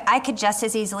sorry, but I could just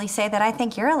as easily say that I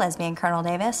think you're a lesbian, Colonel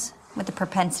Davis, with the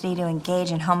propensity to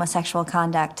engage in homosexual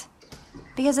conduct.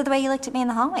 Because of the way you looked at me in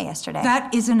the hallway yesterday.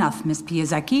 That is enough, Miss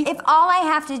Piasecki. If all I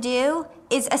have to do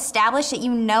is establish that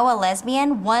you know a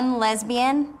lesbian, one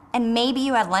lesbian, and maybe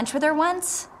you had lunch with her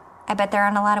once, I bet there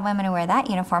aren't a lot of women who wear that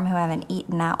uniform who haven't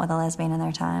eaten out with a lesbian in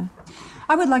their time.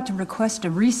 I would like to request a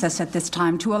recess at this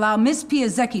time to allow Miss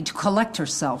Piasecki to collect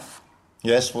herself.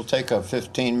 Yes, we'll take a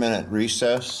 15-minute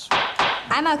recess.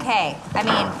 I'm okay. I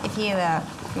mean, if you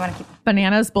want to keep...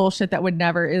 Bananas bullshit that would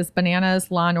never is Bananas,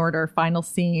 Law and Order, final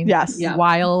scene. Yes. Yeah.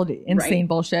 Wild, insane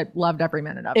bullshit. Loved every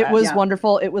minute of it. It was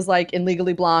wonderful. It was like in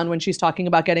Legally Blonde when she's talking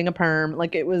about getting a perm.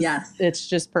 Like it was, it's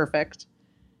just perfect.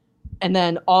 And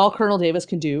then all Colonel Davis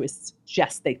can do is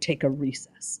suggest they take a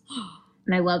recess.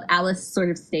 And I love Alice sort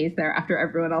of stays there after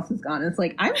everyone else is gone. It's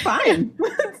like, I'm fine.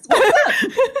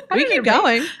 We keep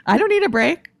going. I don't need a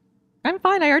break. I'm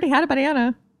fine. I already had a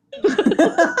banana.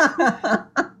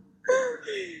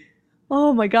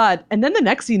 Oh my God. And then the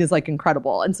next scene is like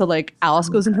incredible. And so like Alice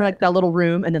goes into like that little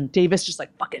room and then Davis just like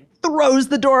fucking throws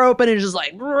the door open and is just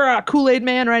like Kool-Aid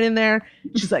Man right in there.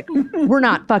 She's like, we're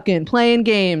not fucking playing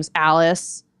games,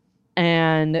 Alice.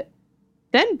 And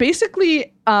then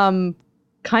basically kind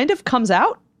of comes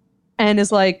out and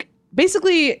is like,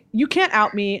 basically, you can't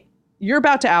out me. You're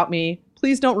about to out me.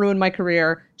 Please don't ruin my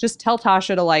career. Just tell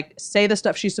Tasha to like say the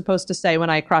stuff she's supposed to say when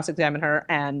I cross-examine her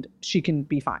and she can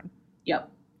be fine. Yep.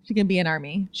 She can be an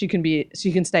army. She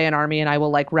can stay an army and I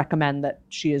will like recommend that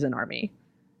she is an army.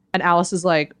 And Alice is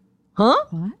like, huh?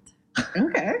 What?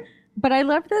 Okay. But I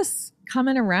love this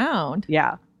coming around.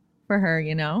 Yeah. For her,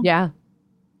 you know? Yeah.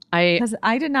 Because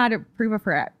I did not approve of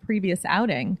her previous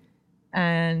outing.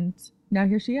 And now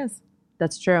here she is.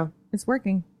 That's true. It's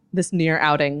working. This near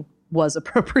outing was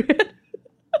appropriate.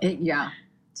 Yeah.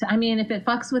 So, I mean, if it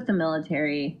fucks with the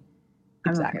military,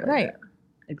 Exactly. I'm okay with it.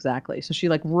 Exactly. So she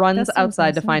like runs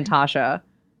outside to find Tasha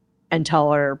and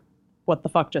tell her what the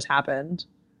fuck just happened.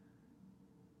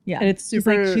 Yeah. And it's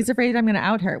super... She's afraid I'm going to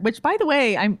out her. Which, by the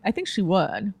way, I think she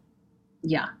would.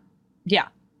 Yeah. Yeah.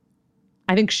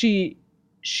 I think she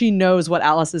knows what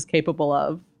Alice is capable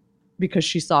of because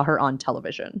she saw her on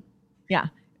television. Yeah.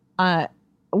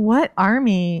 What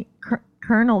army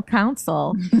Colonel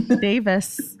Council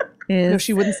Davis is... No,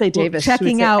 she wouldn't say Davis.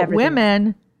 Checking out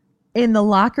women in the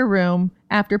locker room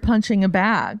after punching a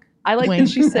bag. I like that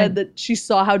she said that she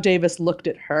saw how Davis looked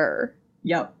at her.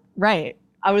 Yep. Right.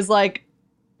 I was like,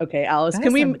 okay, Alice,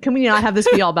 can we not have this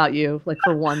be all about you? Like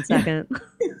for 1 second.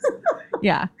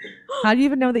 Yeah. How do you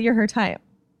even know that you're her type?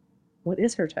 What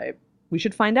is her type? We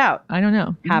should find out. I don't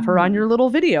know. Have her on your little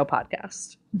video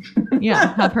podcast.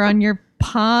 Yeah. Have her on your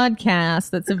podcast.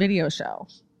 That's a video show.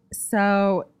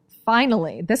 So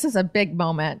finally, this is a big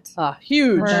moment.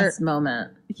 Huge. Best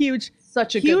moment. Huge.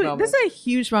 Such a good moment. This is a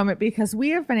huge moment because we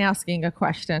have been asking a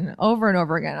question over and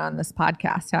over again on this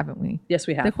podcast, haven't we? Yes,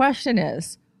 we have. The question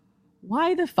is,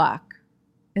 why the fuck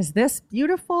is this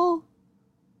beautiful,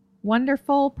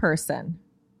 wonderful person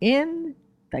in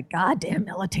the goddamn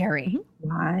military?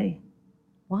 Why?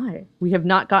 We have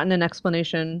not gotten an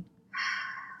explanation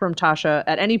from Tasha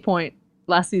at any point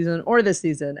last season or this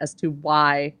season as to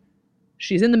why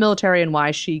she's in the military and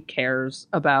why she cares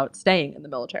about staying in the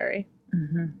military.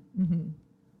 Mm-hmm. Mm-hmm.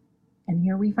 And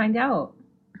here we find out.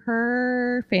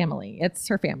 Her family. It's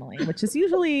her family, which is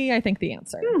usually, I think, the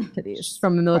answer to these. She's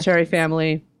from a military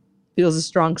family, feels a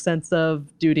strong sense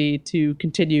of duty to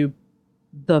continue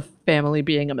the family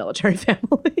being a military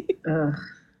family.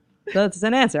 That's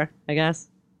an answer, I guess.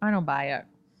 I don't buy it.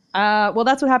 Well,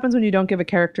 that's what happens when you don't give a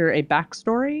character a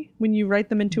backstory, when you write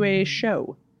them into a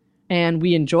show. And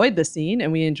we enjoyed this scene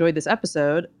and we enjoyed this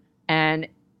episode. And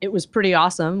it was pretty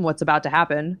awesome what's about to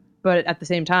happen. But at the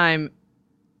same time,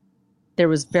 there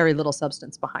was very little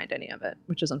substance behind any of it,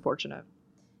 which is unfortunate.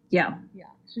 Yeah. Yeah.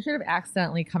 She should have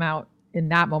accidentally come out in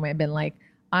that moment and been like,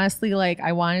 honestly, like,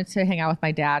 I wanted to hang out with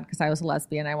my dad because I was a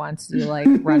lesbian. I wanted to do like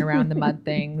run around the mud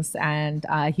things. And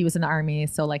he was in the army.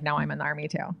 So like now I'm in the army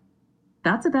too.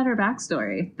 That's a better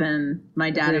backstory than my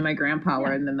dad and my grandpa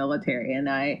were in the military. And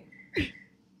I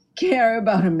care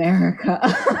about America.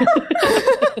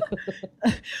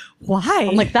 Why?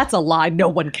 I'm like, that's a lie. No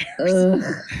one cares.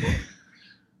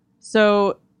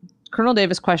 So Colonel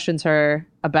Davis questions her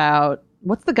about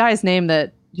what's the guy's name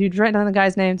that you write down the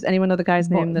guy's names? Anyone know the guy's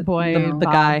name? The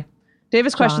guy.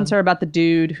 Davis questions her about the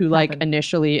dude who like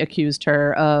initially accused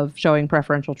her of showing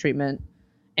preferential treatment.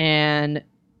 And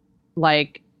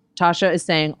like Tasha is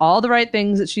saying all the right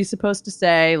things that she's supposed to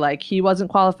say. Like he wasn't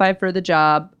qualified for the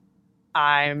job.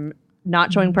 I'm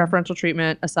not showing preferential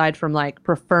treatment aside from like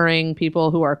preferring people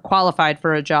who are qualified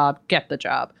for a job, get the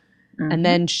job. Mm-hmm. And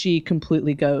then she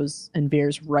completely goes and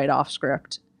veers right off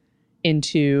script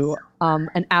into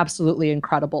an absolutely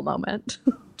incredible moment.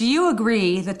 Do you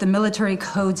agree that the military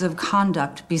codes of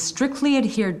conduct be strictly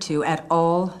adhered to at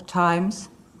all times?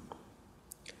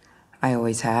 I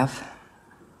always have.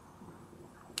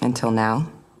 Until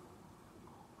now.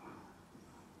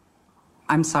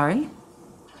 I'm sorry?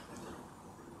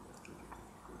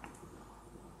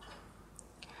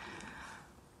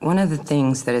 One of the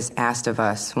things that is asked of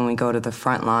us when we go to the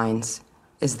front lines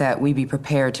is that we be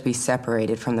prepared to be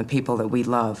separated from the people that we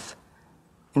love.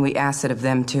 And we ask it of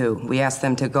them too. We ask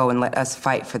them to go and let us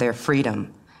fight for their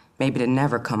freedom, maybe to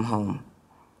never come home.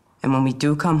 And when we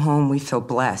do come home, we feel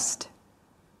blessed.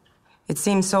 It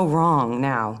seems so wrong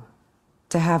now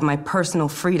to have my personal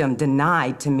freedom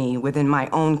denied to me within my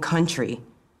own country.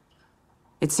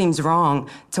 It seems wrong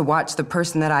to watch the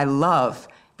person that I love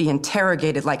be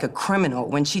interrogated like a criminal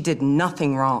when she did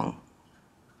nothing wrong.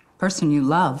 Person you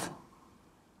love.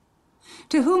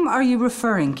 To whom are you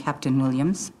referring, Captain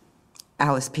Williams?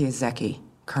 Alice Piasecki,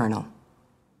 Colonel.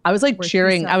 I was like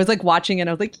cheering. I was like watching it.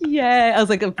 I was like, yeah. I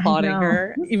was like applauding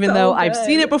her, even though I've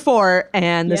seen it before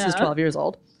and this is 12 years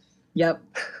old. Yep.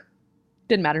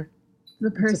 Didn't matter. The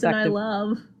person I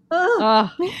love.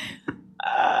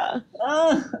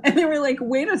 And they were like,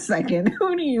 wait a second,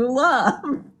 who do you love?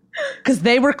 Because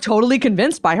they were totally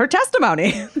convinced by her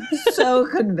testimony. So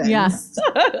convinced. Yes.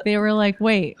 They were like,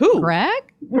 wait, who? Greg?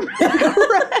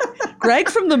 Greg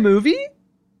from the movie?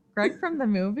 Greg from the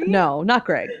movie? No, not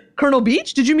Greg. Colonel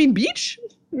Beach? Did you mean Beach?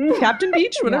 Captain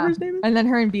Beach? Whatever his name is. And then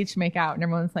her and Beach make out, and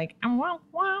everyone's like,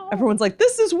 wow. Everyone's like,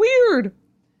 this is weird.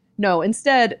 No,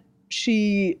 instead,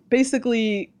 she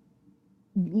basically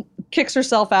kicks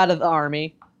herself out of the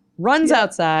army, runs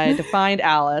outside to find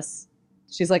Alice.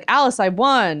 She's like, Alice, I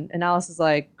won. And Alice is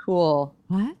like, cool.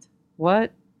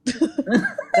 What?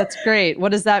 That's great.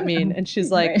 What does that mean? And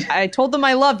she's like, I told them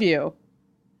I love you.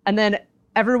 And then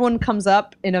everyone comes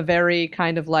up in a very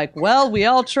kind of like, well, we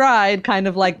all tried, kind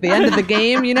of like the end of the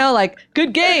game, you know, like,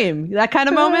 good game. That kind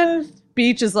of moment.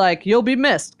 Beach is like, you'll be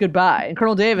missed. Goodbye. And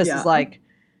Colonel Davis is like,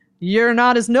 you're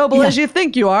not as noble as you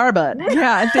think you are, but.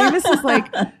 Yeah, Davis is like,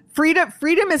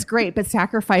 freedom is great, but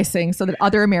sacrificing so that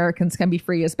other Americans can be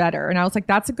free is better. And I was like,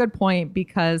 that's a good point,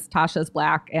 because Tasha's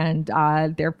Black, and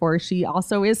therefore she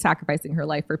also is sacrificing her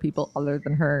life for people other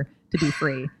than her to be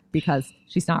free, because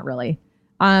she's not really.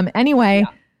 Anyway,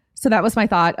 so that was my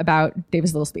thought about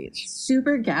Davis' little speech.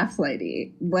 Super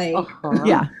gaslighty. Like,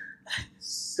 yeah.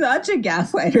 Such a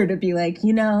gaslighter to be like,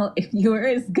 you know, if you're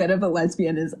as good of a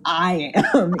lesbian as I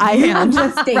am, am.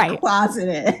 Just stay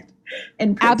closeted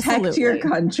and protect your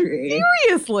country.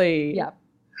 Seriously. Yeah.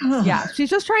 Yeah. She's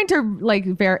just trying to like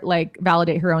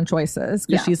validate her own choices,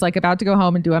 because she's like about to go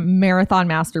home and do a marathon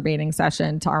masturbating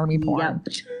session to army porn.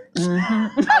 In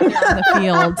the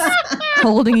fields,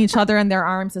 holding each other in their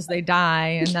arms as they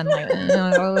die, and then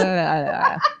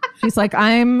like she's like,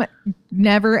 I'm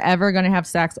never ever going to have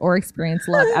sex or experience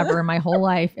love ever in my whole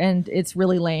life, and it's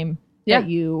really lame that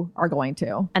you are going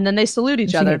to. And then they salute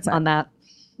each other on that.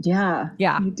 Yeah.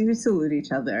 You do salute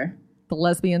each other. The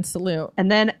lesbian salute. And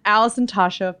then Alice and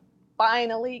Tasha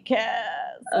finally kiss.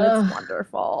 It's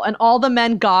wonderful. And all the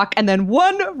men gawk, and then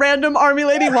one random army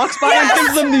lady walks by and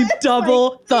gives them the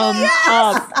double thumbs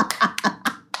up.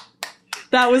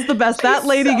 That was the best. That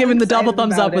lady giving the double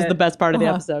thumbs up was the best part of the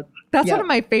episode. That's one of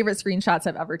my favorite screenshots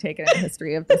I've ever taken in the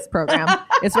history of this program.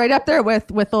 It's right up there with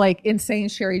the like insane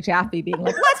Sherry Jaffe being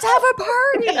like, let's have a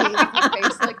party. With her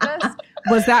face like this.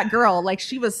 Was that girl. Like,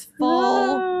 she was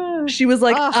full. She was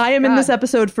like, I am in this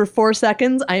episode for 4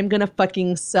 seconds. I am going to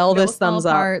fucking sell this thumbs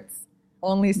up.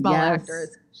 Only small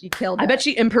actors. She killed it. I bet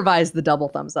she improvised the double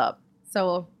thumbs up.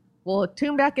 So we'll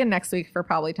tune back in next week for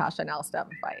probably Tasha and Alice to have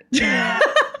a fight.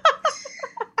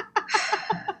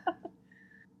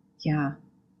 Yeah.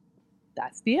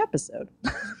 That's the episode.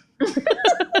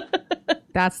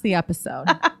 That's the episode.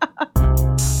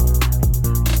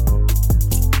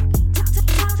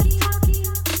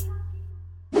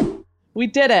 We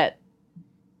did it.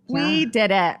 We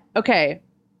did it. Okay.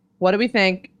 What do we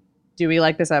think? Do we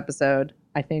like this episode?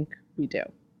 I think we do.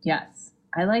 Yes.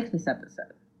 I like this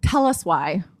episode. Tell us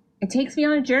why. It takes me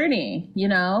on a journey, you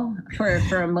know?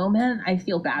 For a moment, I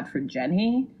feel bad for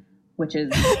Jenny, which is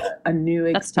a new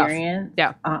experience.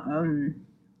 Yeah.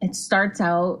 It starts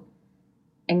out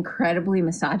incredibly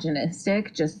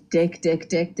misogynistic, just dick.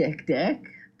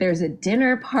 There's a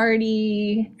dinner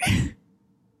party.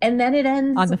 And then it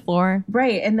ends on the floor.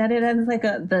 Right. And then it ends like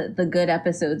the good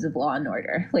episodes of Law and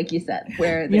Order, like you said,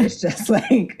 where there's just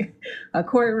like a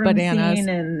courtroom scene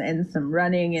and some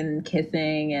running and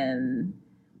kissing, and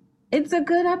it's a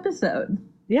good episode.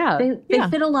 Yeah. They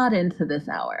fit a lot into this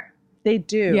hour. They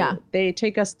do. Yeah. They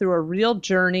take us through a real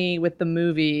journey with the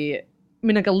movie. I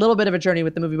mean, like a little bit of a journey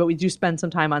with the movie, but we do spend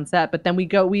some time on set. But then we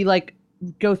go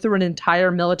through an entire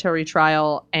military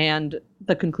trial and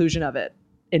the conclusion of it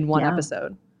in one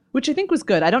episode, which I think was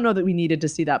good. I don't know that we needed to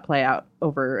see that play out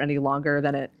over any longer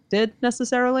than it did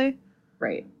necessarily.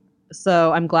 Right.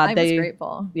 So I'm glad I was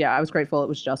grateful. Yeah, I was grateful it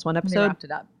was just one episode. They wrapped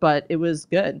it up. But it was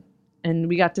good. And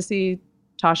we got to see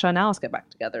Tasha and Alice get back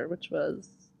together, which was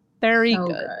very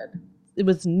good. It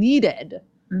was needed.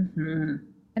 Mm-hmm.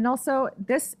 And also,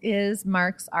 this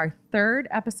marks our third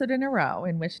episode in a row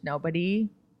in which nobody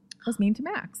was mean to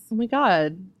Max. Oh my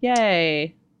God.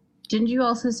 Yay. Didn't you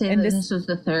also say that this was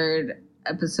the third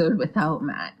episode without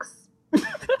Max?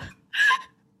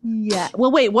 Yeah.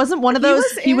 Well, wait, wasn't one of those?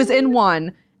 He was in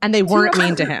one and they weren't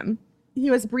mean to him. He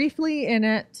was briefly in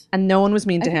it. And no one was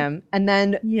mean to him. And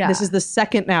then this is the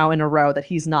second now in a row that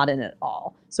he's not in it at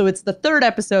all. So it's the third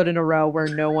episode in a row where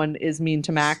no one is mean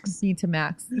to Max.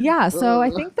 Yeah, so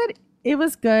I think that it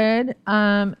was good.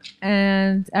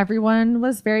 And everyone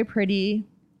was very pretty.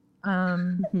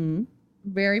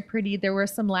 Very pretty. There were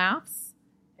some laughs.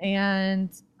 And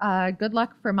good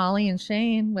luck for Molly and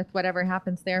Shane with whatever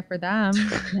happens there for them.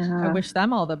 Yeah. I wish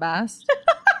them all the best.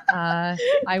 I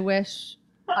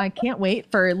can't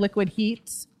wait for Liquid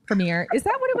Heat's premiere. Is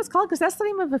that what it was called? Because that's the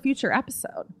name of a future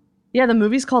episode. Yeah, the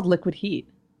movie's called Liquid Heat.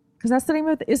 Because that's the name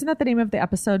of isn't that the name of the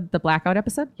episode, the Blackout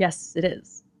episode? Yes, it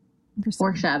is.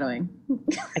 Foreshadowing.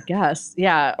 I guess.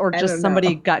 Yeah, or just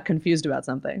somebody got confused about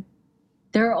something.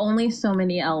 There are only so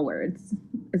many L words.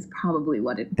 Is probably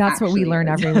what it. That's what we learn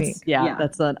every week. Yeah,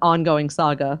 that's an ongoing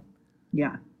saga.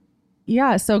 Yeah.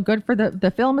 Yeah, so good for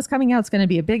the film is coming out. It's going to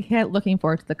be a big hit. Looking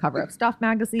forward to the cover of Stuff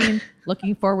magazine.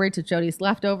 Looking forward to Jodie's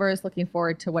leftovers. Looking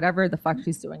forward to whatever the fuck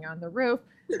she's doing on the roof.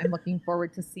 I'm looking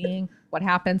forward to seeing what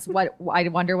happens. I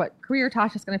wonder what career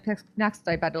Tasha's going to pick next.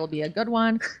 I bet it'll be a good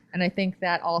one. And I think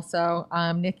that also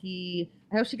Nikki,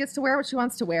 I hope she gets to wear what she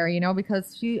wants to wear,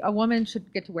 because a woman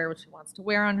should get to wear what she wants to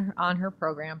wear on her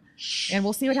program. And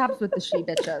we'll see what happens with the she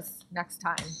bitches next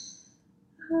time.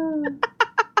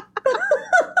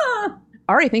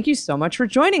 Ari, thank you so much for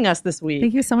joining us this week.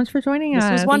 Thank you so much for joining us.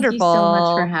 This was wonderful. Thank you so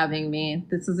much for having me.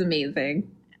 This is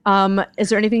amazing. Is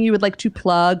there anything you would like to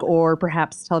plug or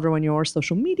perhaps tell everyone your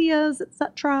social medias,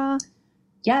 etc.?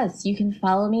 Yes, you can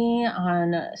follow me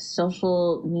on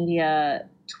social media,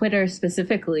 Twitter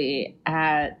specifically,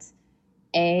 at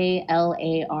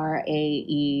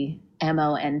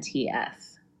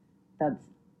ALARAEMONTS. That's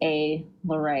A.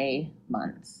 Lorraine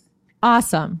Months.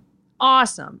 Awesome.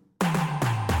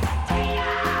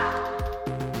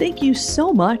 Thank you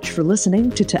so much for listening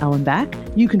to Ellen Back.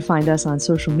 You can find us on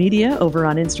social media over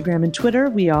on Instagram and Twitter.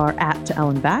 We are at To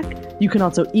Ellen Back. You can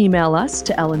also email us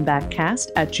to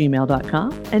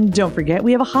ellenbackcast@gmail.com. And don't forget,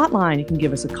 we have a hotline. You can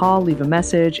give us a call, leave a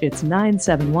message. It's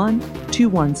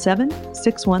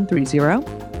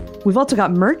 971-217-6130. We've also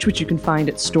got merch, which you can find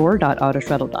at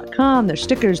store.autostraddle.com. There's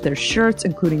stickers, there's shirts,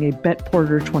 including a Bet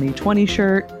Porter 2020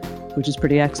 shirt, which is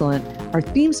pretty excellent. Our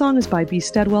theme song is by B.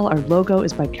 Steadwell. Our logo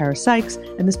is by Kara Sykes.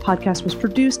 And this podcast was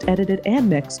produced, edited, and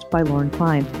mixed by Lauren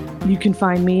Klein. You can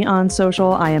find me on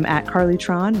social. I am at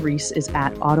Carlytron. Reese is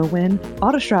at AutoWin.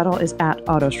 Autostraddle is at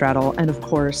Autostraddle. And of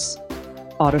course,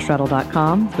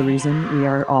 Autostraddle.com, the reason we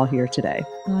are all here today.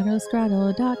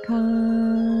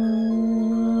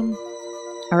 Autostraddle.com.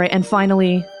 All right, and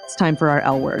finally, it's time for our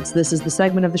L words. This is the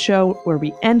segment of the show where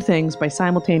we end things by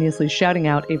simultaneously shouting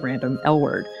out a random L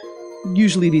word.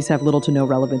 Usually these have little to no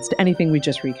relevance to anything we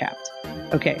just recapped.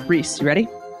 Okay, Reese, you ready?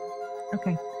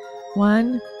 Okay.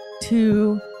 1,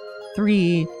 2,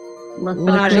 3.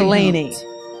 Benajolani.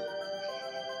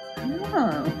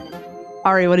 Oh.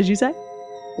 Ari, what did you say?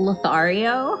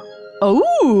 Lothario.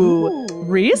 Oh,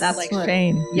 Reese? That's like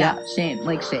Shane. Yeah, Shane,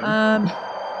 like Shane.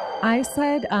 I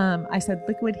said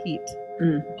Liquid Heat.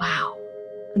 Wow.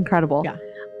 Incredible. Yeah.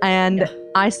 And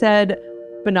I said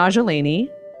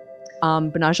Benajolani.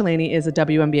 Benajolani is a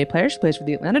WNBA player. She plays for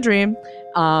the Atlanta Dream.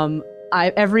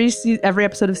 Every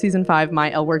episode of season 5,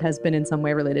 my L word has been in some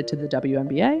way related to the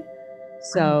WNBA.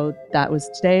 So that was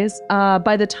today's.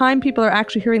 By the time people are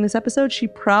actually hearing this episode, she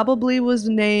probably was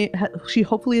she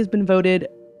hopefully has been voted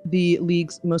the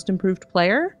league's most improved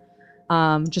player.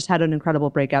 Just had an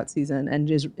incredible breakout season and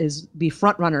is the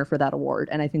front runner for that award.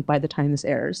 And I think by the time this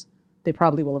airs, they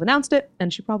probably will have announced it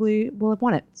and she probably will have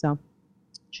won it. So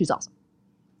she's awesome.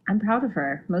 I'm proud of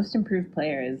her. Most improved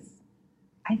player is,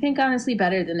 I think, honestly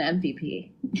better than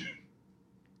MVP.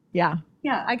 Yeah.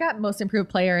 Yeah. I got most improved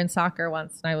player in soccer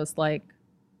once and I was like,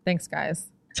 thanks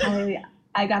guys. I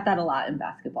got that a lot in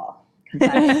basketball.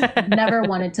 I never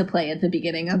wanted to play at the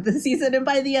beginning of the season. And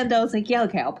by the end, I was like, yeah,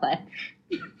 okay, I'll play.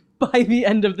 By the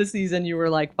end of the season, you were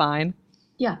like, fine.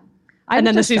 Yeah. And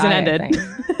then the season ended.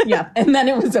 Yeah. And then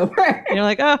it was over. And you're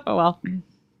like, oh, well.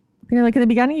 You're like, in the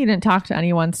beginning, you didn't talk to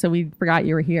anyone, so we forgot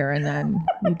you were here. And then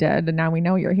you did. And now we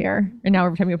know you're here. And now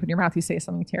every time you open your mouth, you say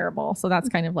something terrible. So that's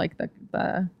kind of like the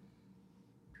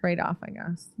trade-off, I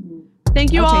guess.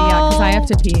 Thank you all. Yeah, because I have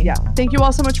to pee. Yeah. Thank you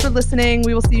all so much for listening.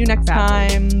 We will see you next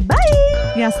time. Bye.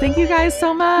 Yes, thank you guys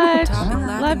so much. Talking,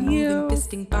 laughing, Love moving, you.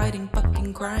 Fisting, fighting,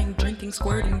 fucking, crying, drinking,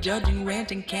 squirting, judging,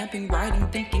 ranting, camping, writing,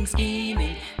 thinking,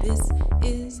 scheming. This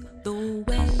is the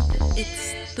way.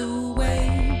 It's the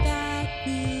way.